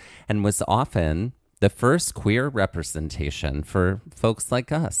 seasons and was often the first queer representation for folks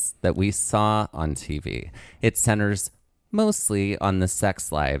like us that we saw on TV. It centers mostly on the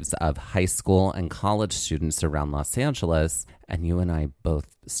sex lives of high school and college students around Los Angeles. And you and I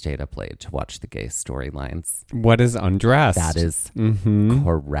both stayed up late to watch the gay storylines. What is Undressed? That is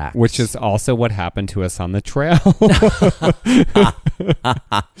correct. Which is also what happened to us on the trail.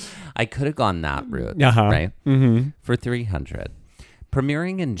 I could have gone that route, right? For 300.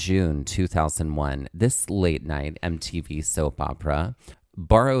 Premiering in June 2001, this late-night MTV soap opera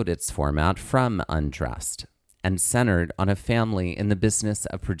borrowed its format from Undressed and centered on a family in the business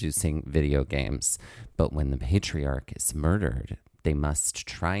of producing video games. But when the patriarch is murdered, they must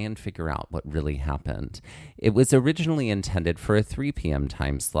try and figure out what really happened. It was originally intended for a 3 p.m.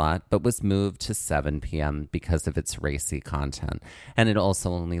 time slot, but was moved to 7 p.m. because of its racy content. And it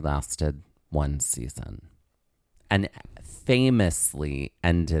also only lasted 1 season. And famously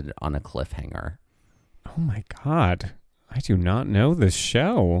ended on a cliffhanger. Oh my God. I do not know this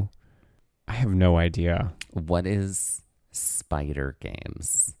show. I have no idea. What is Spider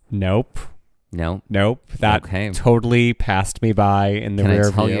Games? Nope. No? Nope. That totally passed me by in the rear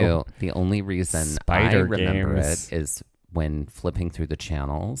view. Can I tell you, the only reason I remember it is when flipping through the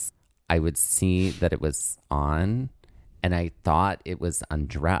channels, I would see that it was on, and I thought it was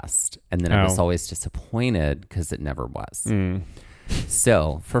Undressed. And then I was always disappointed because it never was.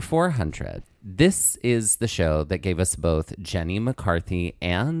 So for 400, this is the show that gave us both Jenny McCarthy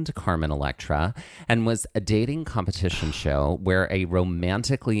and Carmen Electra, and was a dating competition show where a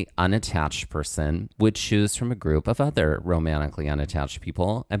romantically unattached person would choose from a group of other romantically unattached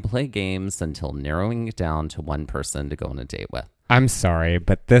people and play games until narrowing it down to one person to go on a date with. I'm sorry,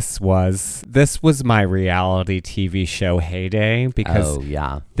 but this was my reality TV show heyday, because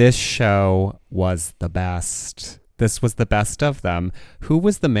this show was the best. This was the best of them. Who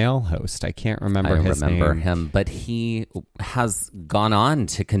was the male host? I can't remember his name. I remember him, but he has gone on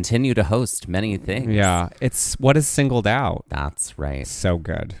to continue to host many things. Yeah, it's What Is Singled Out. That's right. So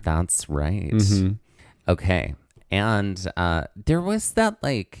good. That's right. Okay, and there was that,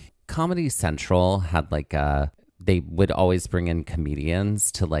 like, Comedy Central had like they would always bring in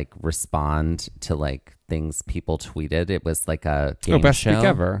comedians to like respond to like things people tweeted. It was like a game Best show. Week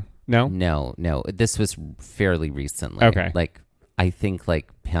Ever. No. This was fairly recently. Okay. Like, I think like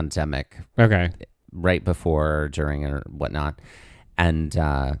pandemic. Okay. Right before, during, or whatnot. And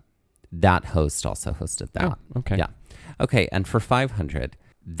that host also hosted that. Oh, okay. Yeah. Okay. And for 500,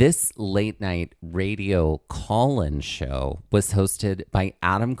 this late night radio call-in show was hosted by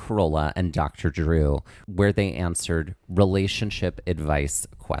Adam Carolla and Dr. Drew, where they answered relationship advice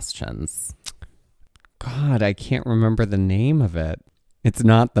questions. God, I can't remember the name of it. It's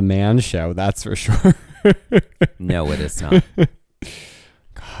not The Man Show, that's for sure. No, it is not.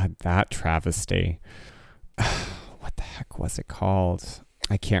 God, that travesty. What the heck was it called?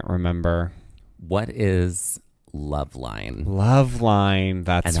 I can't remember. What is Loveline? Loveline,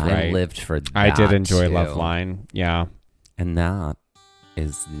 that's and right. I lived for that. I did enjoy too. Loveline, yeah. And that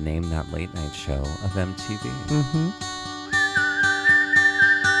is Name That Late Night Show of MTV.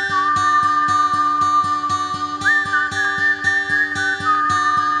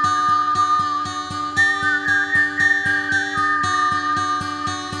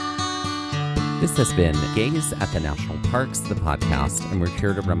 This has been Gaze at the National Parks, the podcast, and we're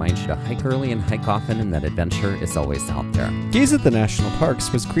here to remind you to hike early and hike often, and that adventure is always out there. Gaze at the National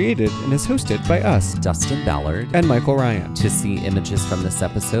Parks was created and is hosted by us, Dustin Ballard and Michael Ryan. To see images from this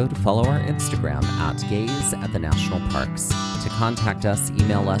episode, follow our Instagram at Gaze at the National Parks. To contact us,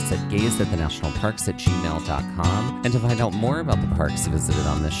 email us at gazeatthenationalparks@gmail.com. And to find out more about the parks visited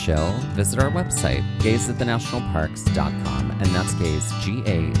on this show, visit our website, gazeatthenationalparks.com. And that's Gaze,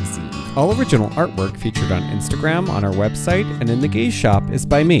 G-A-Z-E. All original artwork featured on Instagram, on our website, and in the Gaze Shop is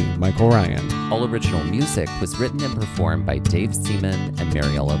by me, Michael Ryan. All original music was written and performed by Dave Seaman and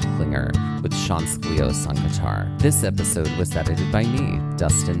Mariella Klinger, with Sean Sklios on guitar. This episode was edited by me,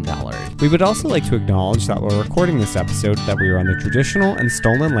 Dustin Ballard. We would also like to acknowledge that while recording this episode, that we are on the traditional and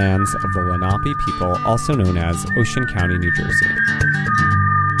stolen lands of the Lenape people, also known as Ocean County, New Jersey.